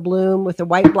are going to bloom with a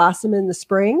white blossom in the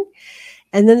spring,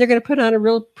 and then they're going to put on a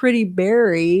real pretty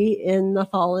berry in the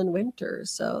fall and winter.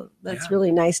 So that's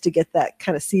really nice to get that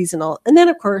kind of seasonal. And then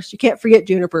of course you can't forget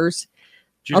junipers.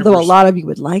 Although a lot of you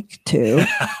would like to.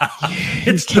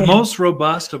 It's the most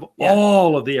robust of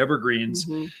all of the evergreens.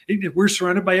 We're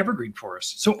surrounded by evergreen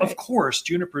forests. So, of course,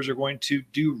 junipers are going to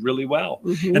do really well.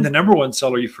 And the number one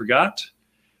seller you forgot,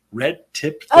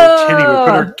 red-tipped photini.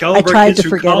 We put our kids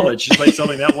through college just by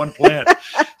selling that one plant.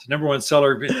 It's the number one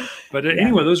seller. But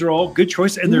anyway, those are all good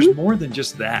choices. And there's more than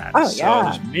just that.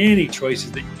 There's many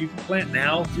choices that you can plant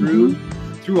now through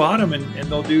autumn, and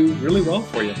they'll do really well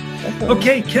for you.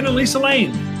 Okay, Ken and Lisa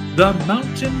Lane, the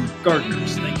Mountain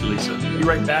Gardeners. Thank you, Lisa. Be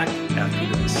right back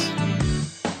after this.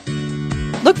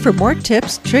 Look for more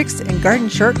tips, tricks, and garden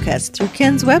shortcuts through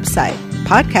Ken's website.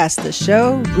 Podcast the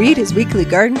show, read his weekly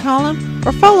garden column,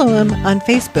 or follow him on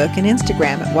Facebook and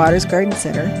Instagram at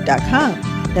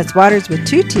watersgardencenter.com. That's Waters with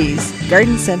 2 T's,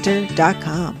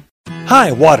 gardencenter.com.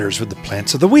 High waters with the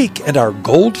plants of the week and our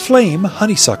gold flame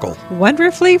honeysuckle.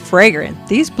 Wonderfully fragrant.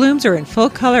 These blooms are in full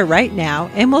color right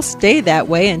now and will stay that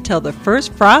way until the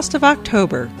first frost of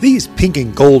October. These pink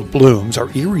and gold blooms are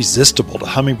irresistible to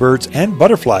hummingbirds and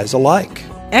butterflies alike.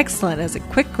 Excellent as a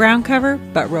quick ground cover,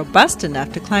 but robust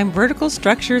enough to climb vertical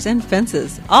structures and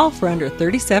fences, all for under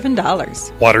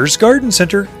 $37. Waters Garden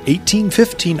Center,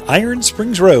 1815 Iron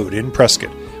Springs Road in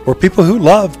Prescott, where people who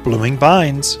love blooming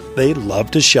vines, they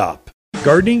love to shop.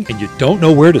 Gardening and you don't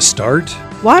know where to start?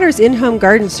 Waters in-home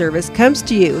garden service comes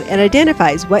to you and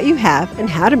identifies what you have and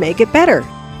how to make it better.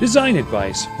 Design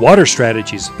advice, water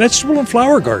strategies, vegetable and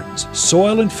flower gardens,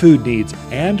 soil and food needs,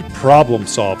 and problem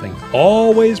solving.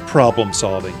 Always problem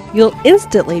solving. You'll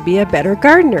instantly be a better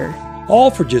gardener. All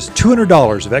for just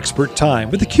 $200 of expert time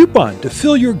with a coupon to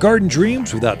fill your garden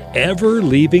dreams without ever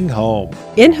leaving home.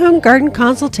 In-home garden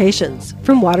consultations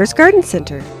from Waters Garden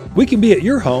Center. We can be at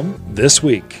your home this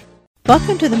week.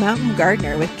 Welcome to the Mountain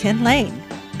Gardener with Ken Lane.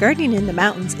 Gardening in the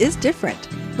mountains is different.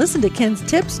 Listen to Ken's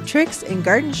tips, tricks, and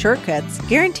garden shortcuts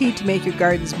guaranteed to make your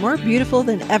gardens more beautiful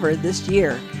than ever this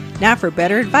year. Now for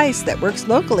better advice that works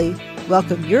locally,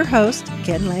 welcome your host,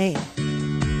 Ken Lane.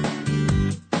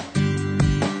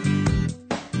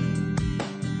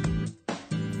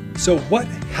 So what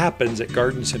happens at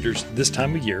garden centers this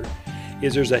time of year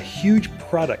is there's a huge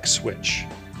product switch.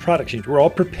 Product change. We're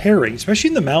all preparing, especially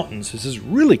in the mountains. This is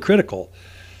really critical.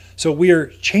 So we are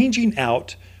changing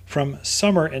out from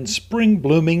summer and spring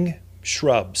blooming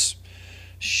shrubs,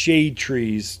 shade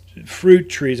trees, fruit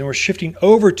trees, and we're shifting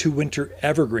over to winter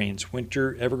evergreen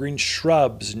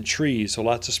shrubs and trees, so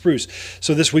lots of spruce.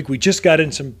 So this week we just got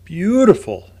in some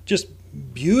beautiful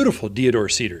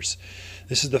deodar cedars.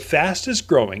 This is the fastest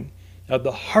growing of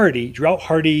the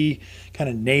drought-hardy, kind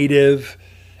of native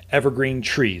evergreen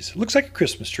trees. It looks like a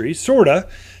Christmas tree, sorta.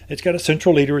 It's got a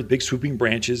central leader with big swooping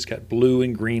branches, got blue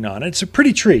and green on it. It's a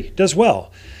pretty tree, it does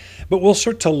well. But we'll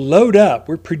start to load up.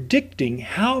 We're predicting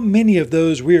how many of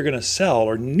those we are going to sell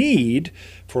or need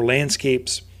for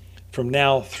landscapes from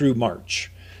now through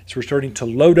March. So we're starting to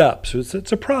load up. So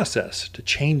it's a process to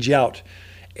change out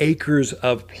acres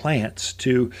of plants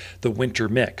to the winter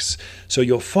mix. So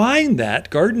you'll find that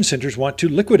garden centers want to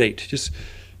liquidate.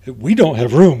 We don't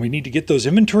have room. We need to get those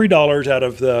inventory dollars out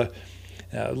of the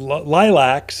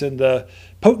lilacs and the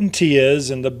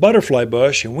potentias and the butterfly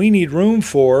bush, and we need room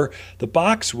for the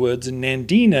boxwoods and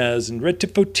nandinas and red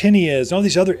tip photinias and all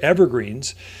these other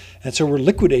evergreens. And so we're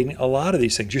liquidating a lot of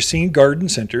these things. You're seeing garden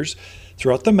centers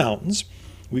throughout the mountains.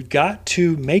 We've got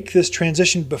to make this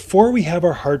transition before we have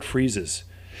our hard freezes.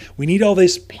 We need all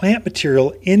this plant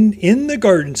material in the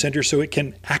garden center so it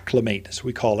can acclimate, as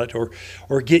we call it,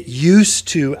 or get used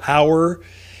to our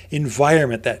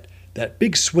environment, that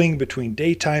big swing between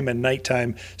daytime and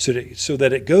nighttime, so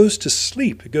that it goes to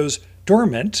sleep. It goes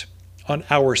dormant on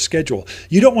our schedule.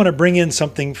 You don't want to bring in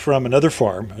something from another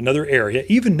farm, another area,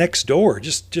 even next door,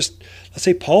 just let's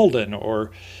say Paulden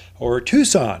or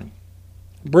Tucson.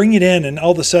 Bring it in, and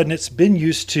all of a sudden it's been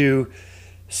used to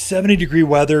 70-degree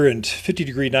weather and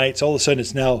 50-degree nights. All of a sudden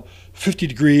it's now 50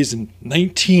 degrees and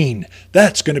 19.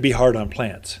 That's going to be hard on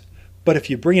plants. But if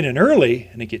you bring it in early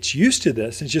and it gets used to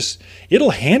this, it'll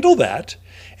handle that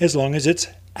as long as it's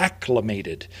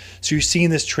acclimated. So you're seeing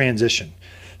this transition.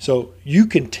 So you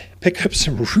can pick up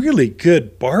some really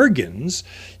good bargains.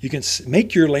 You can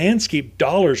make your landscape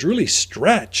dollars really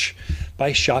stretch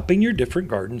by shopping your different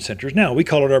garden centers. Now, we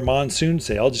call it our monsoon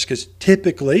sale just because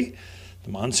typically the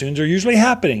monsoons are usually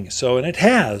happening. And it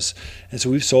has. And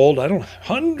so we've sold,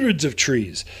 hundreds of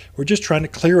trees. We're just trying to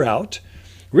clear out.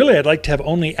 Really, I'd like to have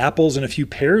only apples and a few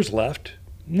pears left,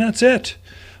 and that's it.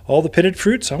 All the pitted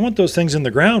fruits, I want those things in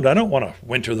the ground. I don't want to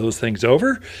winter those things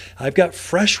over. I've got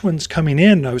fresh ones coming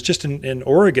in. I was just in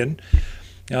Oregon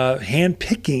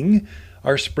hand-picking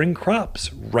our spring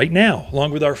crops right now,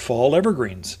 along with our fall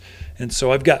evergreens. And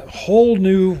so I've got whole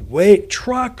new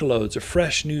truckloads of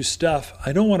fresh new stuff.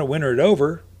 I don't want to winter it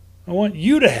over. I want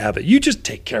you to have it. You just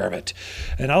take care of it.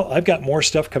 And I've got more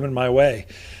stuff coming my way.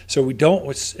 So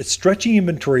it's stretching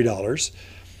inventory dollars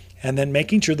and then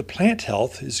making sure the plant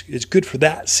health is good for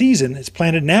that season. It's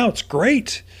planted now, it's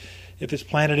great. If it's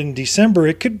planted in December,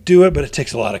 it could do it, but it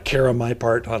takes a lot of care on my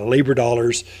part, a lot of labor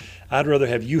dollars. I'd rather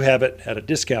have you have it at a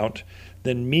discount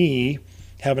than me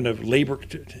having to labor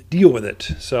to deal with it.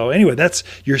 So anyway,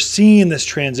 you're seeing this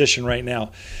transition right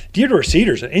now. Deodar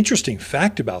cedars, an interesting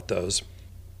fact about those.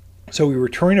 So we were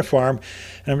touring a farm,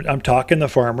 and I'm talking to the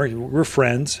farmer. We're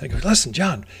friends. I go, listen,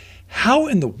 John, how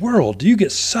in the world do you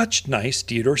get such nice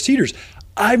deodar cedars?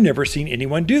 I've never seen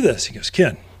anyone do this. He goes,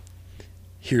 Ken,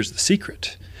 here's the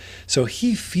secret. So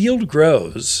he field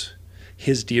grows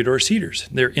his deodar cedars.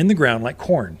 They're in the ground like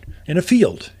corn, in a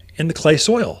field, in the clay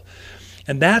soil.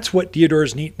 And that's what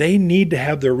deodars need. They need to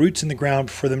have their roots in the ground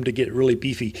for them to get really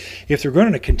beefy. If they're grown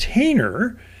in a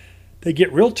container, they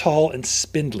get real tall and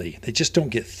spindly. They just don't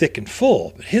get thick and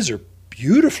full. But his are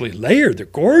beautifully layered. They're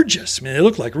gorgeous. I mean, they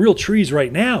look like real trees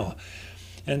right now.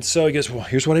 And so he goes, well,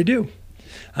 here's what I do.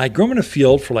 I grow them in a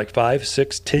field for like 5,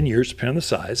 6, 10 years, depending on the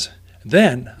size.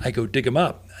 Then I go dig them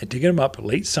up. I dig them up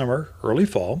late summer, early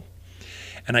fall,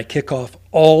 and I kick off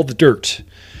all the dirt.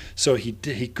 So he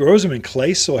grows them in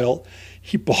clay soil.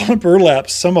 He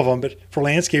burlaps some of them, but for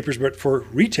landscapers, but for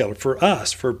retailer, for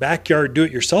us, for backyard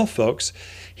do-it-yourself folks,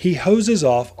 he hoses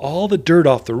off all the dirt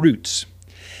off the roots.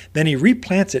 Then he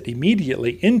replants it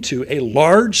immediately into a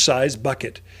large-sized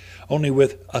bucket, only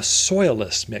with a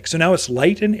soilless mix. So now it's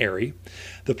light and airy.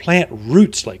 The plant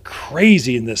roots like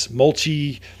crazy in this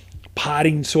mulchy,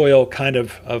 potting soil kind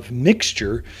of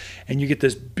mixture, and you get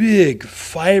this big,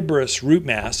 fibrous root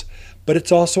mass, but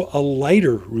it's also a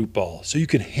lighter root ball, so you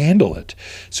can handle it.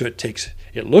 So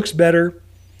it looks better,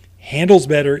 handles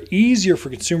better, easier for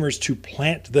consumers to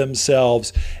plant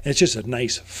themselves, and it's just a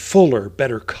nice, fuller,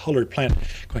 better colored plant.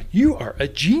 Going, you are a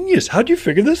genius. How'd you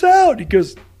figure this out? He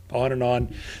goes on and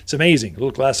on. It's amazing. A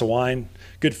little glass of wine,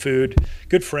 good food,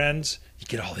 good friends. You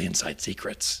get all the inside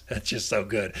secrets. That's just so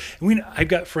good. And I've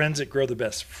got friends that grow the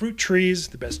best fruit trees,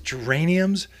 the best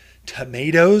geraniums,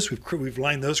 tomatoes. We've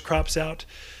lined those crops out.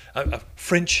 A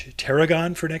French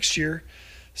tarragon for next year.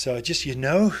 So just,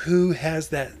 who has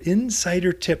that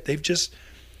insider tip. They've just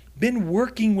been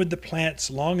working with the plants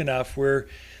long enough where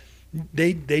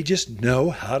they just know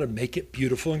how to make it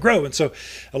beautiful and grow. And so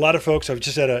a lot of folks, I was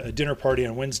just at a dinner party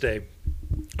on Wednesday.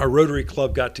 Our Rotary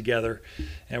Club got together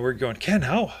and we're going, Ken,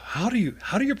 how do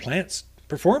your plants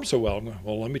perform so well? I'm going,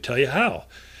 well, let me tell you how.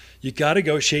 You got to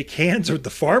go shake hands with the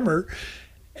farmer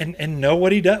and know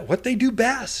what they do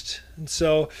best. And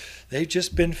so they've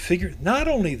just been figuring, not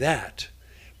only that,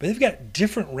 but they've got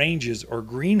different ranges or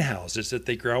greenhouses that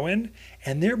they grow in,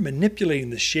 and they're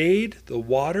manipulating the shade, the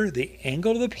water, the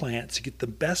angle of the plants to get the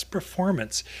best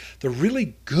performance. They're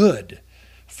really good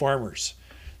farmers.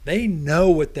 They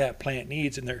know what that plant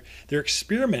needs, and they're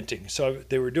experimenting. So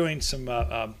they were doing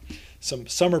some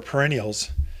summer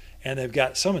perennials, and they've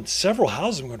got some in several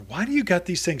houses. I'm going, why do you got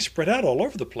these things spread out all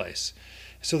over the place?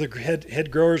 So the head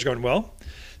growers going, well,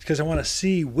 it's because I want to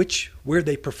see where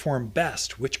they perform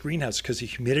best, which greenhouse, because the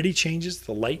humidity changes,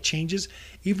 the light changes,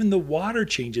 even the water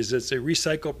changes as they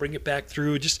recycle, bring it back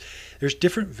through. Just there's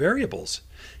different variables,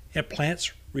 and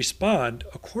plants respond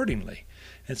accordingly.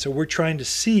 And so we're trying to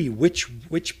see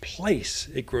which place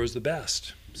it grows the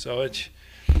best. So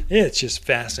it's just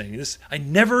fascinating. I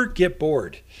never get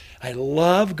bored. I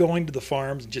love going to the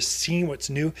farms and just seeing what's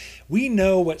new. We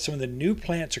know what some of the new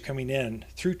plants are coming in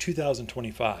through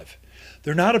 2025.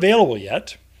 They're not available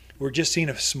yet. We're just seeing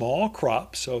a small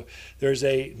crop. So there's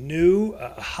a new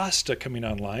hosta coming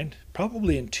online,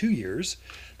 probably in 2 years,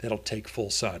 that'll take full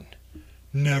sun.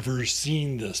 Never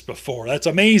seen this before. That's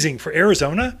amazing for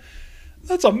Arizona.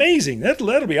 That's amazing.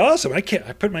 That'll be awesome. I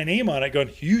put my name on it going,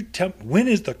 when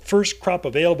is the first crop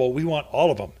available? We want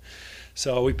all of them.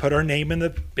 So we put our name in the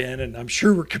bin, and I'm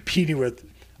sure we're competing with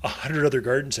 100 other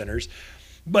garden centers.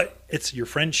 But it's your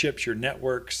friendships, your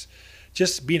networks,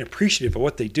 just being appreciative of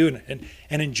what they do and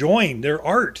enjoying their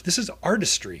art. This is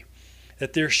artistry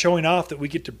that they're showing off that we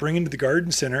get to bring into the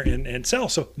garden center and sell.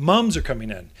 So mums are coming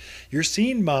in. You're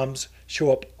seeing mums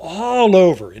show up all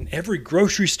over in every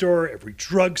grocery store, every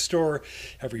drugstore,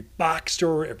 every box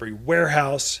store, every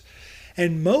warehouse.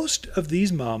 And most of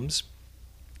these mums,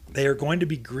 they are going to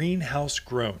be greenhouse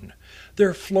grown.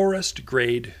 They're florist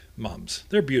grade mums.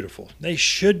 They're beautiful. They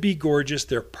should be gorgeous.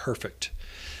 They're perfect.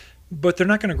 But they're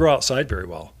not going to grow outside very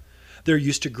well. They're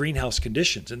used to greenhouse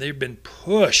conditions, and they've been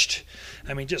pushed.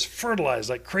 Just fertilized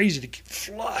like crazy to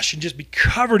flush and just be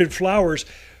covered in flowers.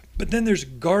 But then there's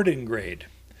garden grade.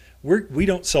 We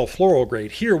don't sell floral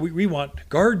grade here. We want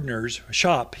gardeners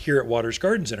shop here at Waters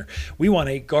Garden Center. We want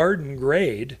a garden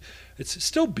grade. It's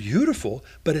still beautiful,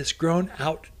 but it's grown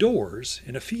outdoors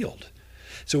in a field.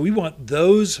 So we want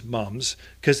those mums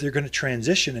because they're going to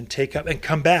transition and take up and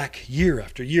come back year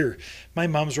after year. My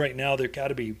mums right now, they've got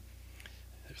to be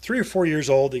 3 or 4 years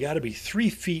old. They got to be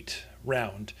 3 feet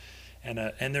round and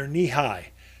they're knee high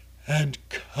and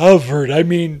covered.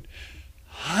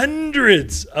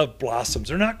 Hundreds of blossoms.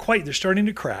 They're starting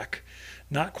to crack,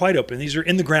 not quite open. These are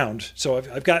in the ground. So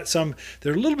I've got some,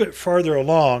 they're a little bit farther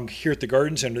along here at the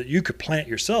garden center that you could plant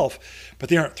yourself, but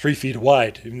they aren't 3 feet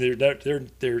wide.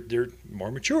 They're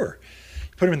more mature.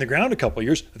 You put them in the ground a couple of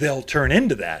years, they'll turn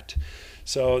into that.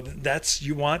 So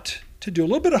you want to do a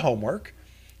little bit of homework.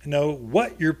 know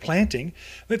what you're planting.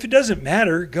 But if it doesn't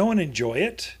matter, go and enjoy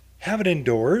it. Have it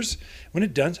indoors. When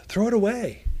it's done, throw it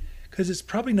away because it's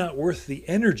probably not worth the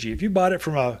energy. If you bought it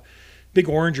from a big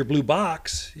orange or blue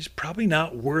box, it's probably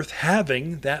not worth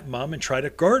having that mum and try to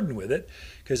garden with it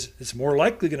because it's more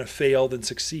likely going to fail than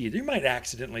succeed. You might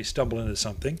accidentally stumble into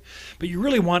something, but you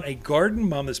really want a garden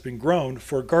mum that's been grown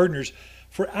for gardeners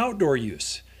for outdoor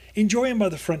use. Enjoy them by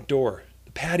the front door,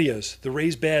 the patios, the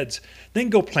raised beds, then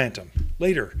go plant them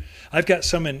later. I've got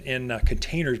some in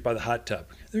containers by the hot tub.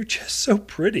 They're just so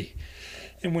pretty.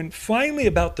 And when finally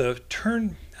about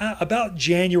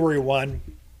January 1,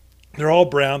 they're all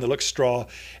brown, they look straw,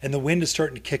 and the wind is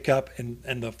starting to kick up,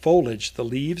 and the foliage, the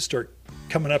leaves start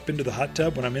coming up into the hot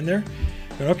tub when I'm in there.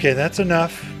 Going, okay, that's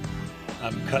enough.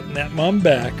 I'm cutting that mum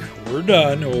back. We're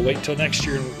done. We'll wait till next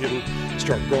year and it'll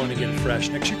start growing again fresh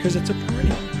next year because it's a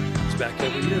perennial. It's back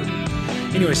every year.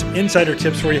 Anyway, some insider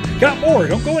tips for you. Got more.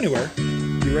 Don't go anywhere.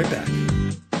 Be right back.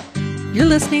 You're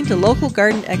listening to local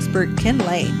garden expert Ken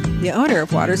Lane, the owner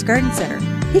of Waters Garden Center.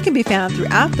 He can be found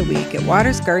throughout the week at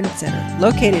Waters Garden Center,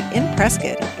 located in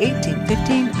Prescott at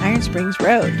 1815 Iron Springs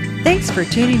Road. Thanks for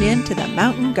tuning in to The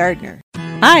Mountain Gardener.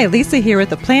 Hi, Lisa here with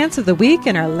the plants of the week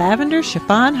and our lavender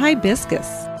chiffon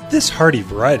hibiscus. This hardy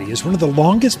variety is one of the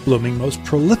longest blooming, most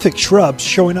prolific shrubs,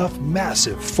 showing off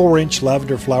massive 4-inch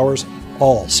lavender flowers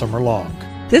all summer long.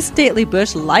 This stately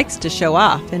bush likes to show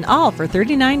off, and all for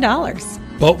 $39.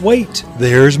 But wait,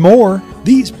 there's more.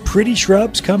 These pretty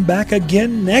shrubs come back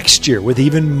again next year with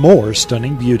even more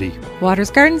stunning beauty. Waters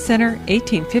Garden Center,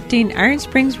 1815 Iron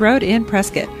Springs Road in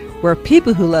Prescott, where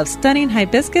people who love stunning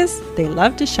hibiscus, they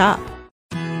love to shop.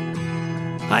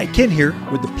 Hi, Ken here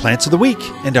with the plants of the week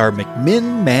and our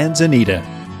McMinn Manzanita.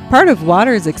 Part of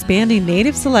Waters' expanding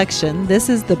native selection, this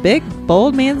is the big,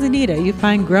 bold manzanita you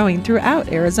find growing throughout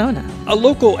Arizona. A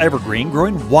local evergreen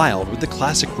growing wild with the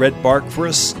classic red bark for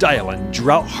a styling,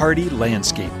 drought-hardy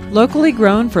landscape. Locally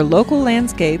grown for local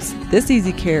landscapes, this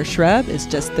easy care shrub is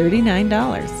just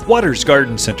 $39. Waters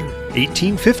Garden Center,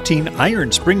 1815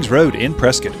 Iron Springs Road in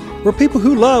Prescott, where people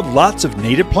who love lots of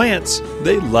native plants,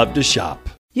 they love to shop.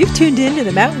 You've tuned in to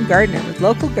The Mountain Gardener with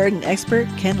local garden expert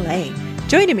Ken Lane.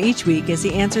 Join him each week as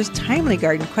he answers timely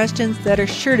garden questions that are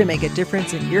sure to make a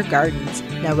difference in your gardens.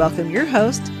 Now welcome your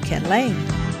host, Ken Lane.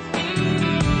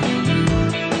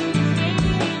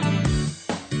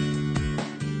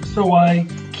 So I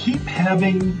keep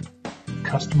having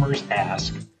customers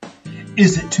ask,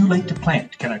 is it too late to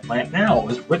plant? Can I plant now?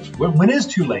 When is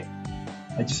too late?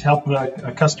 I just helped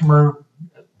a customer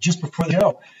just before the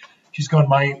show. She's going,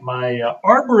 my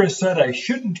arborist said I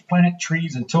shouldn't plant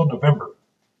trees until November.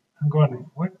 I'm going,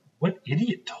 what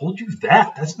idiot told you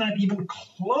that? That's not even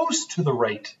close to the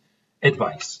right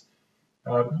advice.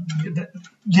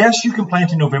 Yes, you can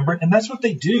plant in November, and that's what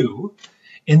they do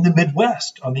in the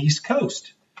Midwest on the East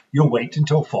Coast. You'll wait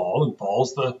until fall, and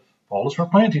fall is for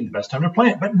planting, the best time to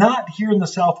plant, but not here in the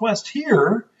Southwest.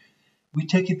 Here, we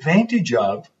take advantage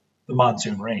of the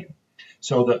monsoon rain.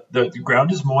 So the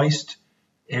ground is moist,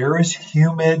 air is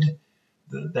humid,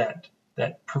 that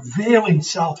prevailing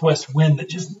southwest wind that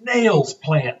just nails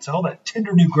plants, all that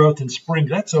tender new growth in spring,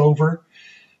 that's over.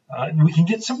 We can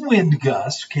get some wind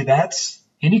gusts. Okay, that's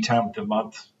any time of the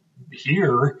month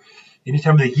here, any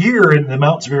time of the year in the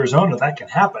mountains of Arizona, that can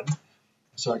happen.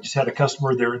 So I just had a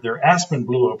customer, their aspen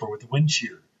blew over with the wind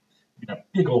shear. A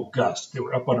big old gust. They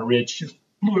were up on a ridge, just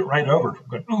blew it right over. I'm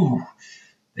going, ooh.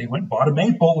 They went and bought a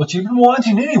maple, which you've been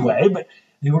wanting anyway, but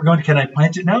they were going, can I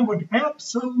plant it now? I'm going,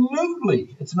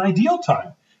 absolutely. It's an ideal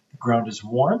time. The ground is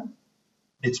warm.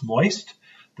 It's moist.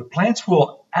 The plants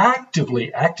will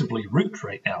actively root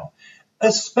right now,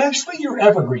 especially your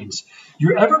evergreens.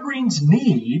 Your evergreens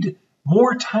need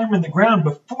more time in the ground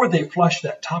before they flush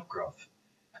that top growth.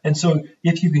 And so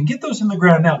if you can get those in the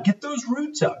ground now, get those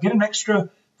roots out, get an extra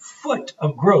foot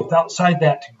of growth outside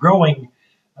that growing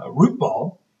root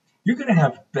ball, you're going to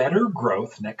have better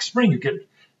growth next spring. You get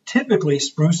typically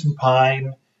spruce and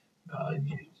pine,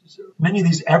 many of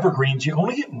these evergreens, you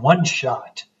only get one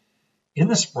shot in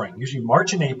the spring, usually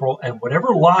March and April, and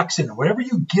whatever locks in, whatever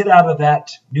you get out of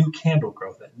that new candle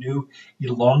growth, that new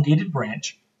elongated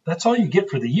branch, that's all you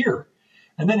get for the year.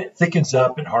 And then it thickens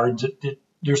up, it hardens.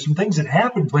 There's some things that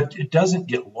happen, but it doesn't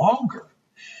get longer.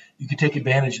 You can take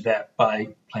advantage of that by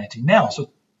planting now.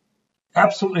 So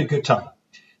absolutely a good time.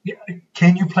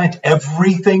 Can you plant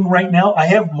everything right now? I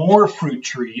have more fruit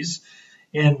trees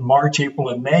in March, April,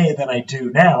 and May than I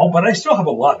do now, but I still have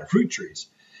a lot of fruit trees.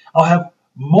 I'll have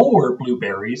more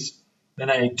blueberries than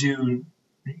I do,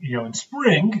 in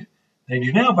spring than I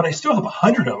do now, but I still have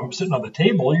 100 of them sitting on the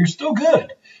table. You're still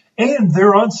good. And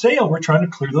they're on sale. We're trying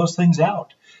to clear those things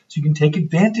out. So you can take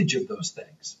advantage of those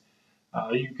things.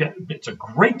 It's a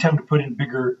great time to put in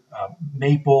bigger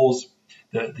maples,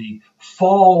 the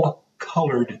fall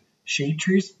colored shade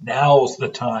trees. Now's the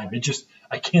time.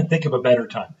 I can't think of a better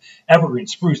time. Evergreen,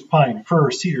 spruce, pine, fir,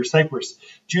 cedar, cypress,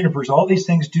 junipers, all these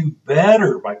things do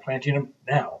better by planting them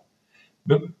now,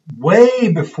 but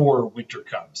way before winter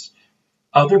comes.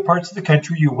 Other parts of the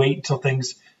country, you wait until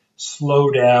things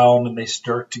slow down and they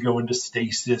start to go into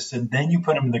stasis, and then you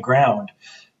put them in the ground.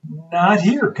 Not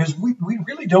here, because we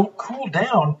really don't cool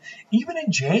down. Even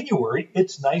in January,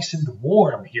 it's nice and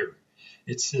warm here.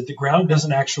 The ground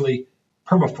doesn't actually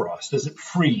permafrost, doesn't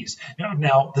freeze.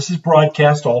 Now, this is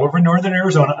broadcast all over northern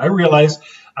Arizona. I realize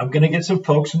I'm going to get some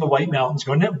folks in the White Mountains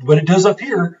going, but it does up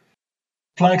here.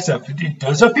 Flagstaff, it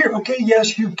does up here. Okay,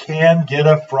 yes, you can get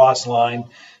a frost line,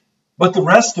 but the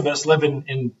rest of us live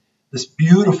in this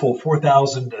beautiful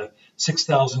 4,000 to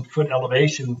 6,000 foot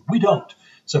elevation. We don't.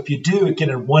 So if you do get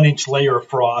a 1-inch layer of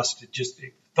frost, it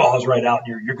thaws right out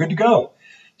and you're good to go.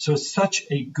 So it's such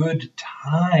a good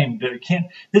time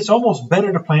it's almost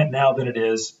better to plant now than it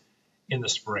is in the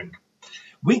spring.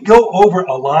 We go over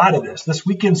a lot of this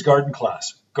weekend's garden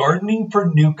class, Gardening for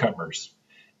Newcomers.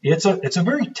 It's a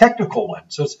very technical one.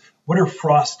 So it's what are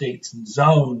frost dates and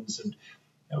zones, and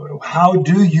how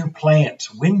do you plant?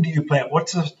 When do you plant?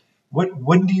 What's a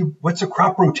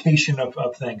crop rotation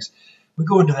of things? We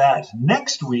go into that.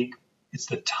 Next week, it's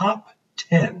the top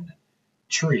 10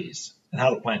 trees and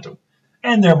how to plant them.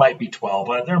 And there might be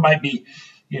 12. There might be,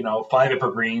 5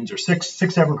 evergreens or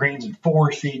six evergreens and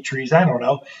 4 shade trees. I don't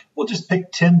know. We'll just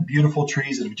pick 10 beautiful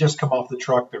trees that have just come off the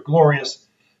truck. They're glorious.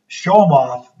 Show them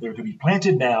off. They're to be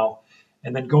planted now.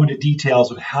 And then go into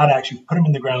details of how to actually put them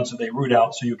in the ground so they root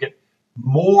out so you get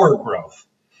more growth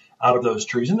out of those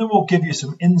trees. And then we'll give you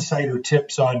some insider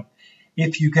tips on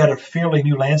if you've got a fairly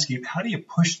new landscape, how do you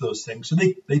push those things so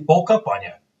they bulk up on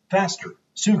you faster,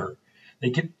 sooner?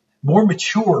 They get more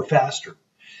mature faster.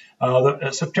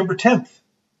 September 10th,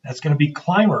 that's going to be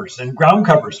climbers and ground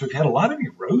covers. So we've had a lot of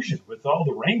erosion with all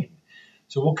the rain.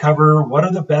 So we'll cover what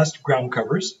are the best ground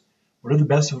covers, what are the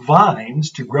best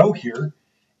vines to grow here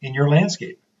in your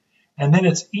landscape. And then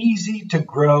it's easy to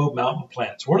grow mountain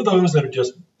plants. What are those that are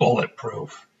just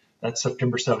bulletproof? That's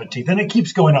September 17th. And it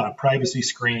keeps going on. Privacy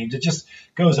screens. It just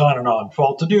goes on and on.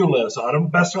 Fall to-do list,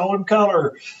 best autumn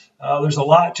color. There's a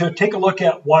lot to take a look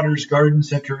at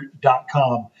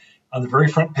watersgardencenter.com. On the very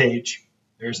front page,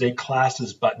 there's a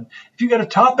classes button. If you got a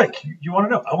topic you want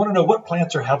to know, I want to know what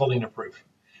plants are javelina proof.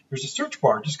 There's a search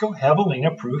bar. Just go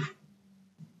javelina proof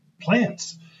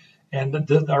plants. And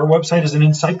our website is an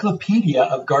encyclopedia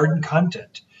of garden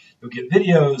content. You'll get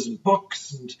videos and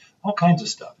books and all kinds of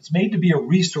stuff. It's made to be a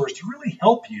resource to really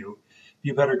help you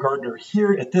be a better gardener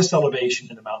here at this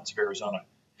elevation in the mountains of Arizona.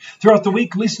 Throughout the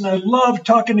week, Lisa and I love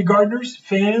talking to gardeners,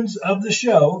 fans of the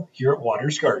show here at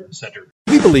Waters Garden Center.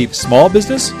 We believe small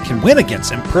business can win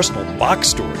against impersonal box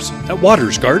stores at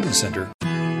Waters Garden Center.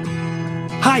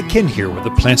 Hi, Ken here with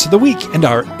the plants of the week and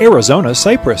our Arizona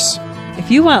cypress. If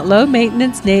you want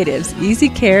low-maintenance natives, easy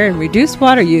care, and reduced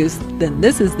water use, then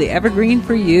this is the evergreen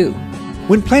for you.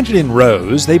 When planted in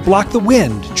rows, they block the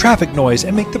wind, traffic noise,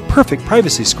 and make the perfect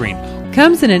privacy screen.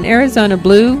 Comes in an Arizona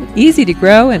blue, easy to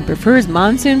grow, and prefers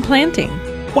monsoon planting.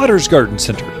 Waters Garden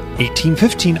Center,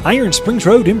 1815 Iron Springs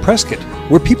Road in Prescott,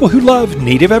 where people who love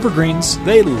native evergreens,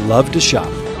 they love to shop.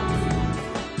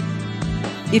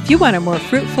 If you want a more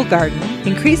fruitful garden,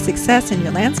 increased success in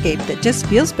your landscape that just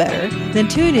feels better, then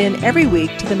tune in every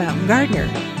week to The Mountain Gardener.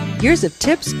 Years of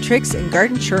tips, tricks, and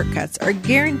garden shortcuts are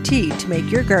guaranteed to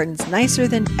make your gardens nicer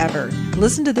than ever.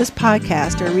 Listen to this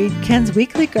podcast or read Ken's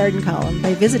weekly garden column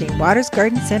by visiting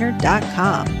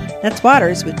watersgardencenter.com. That's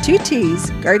Waters with 2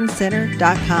 T's,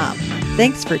 gardencenter.com.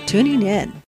 Thanks for tuning in.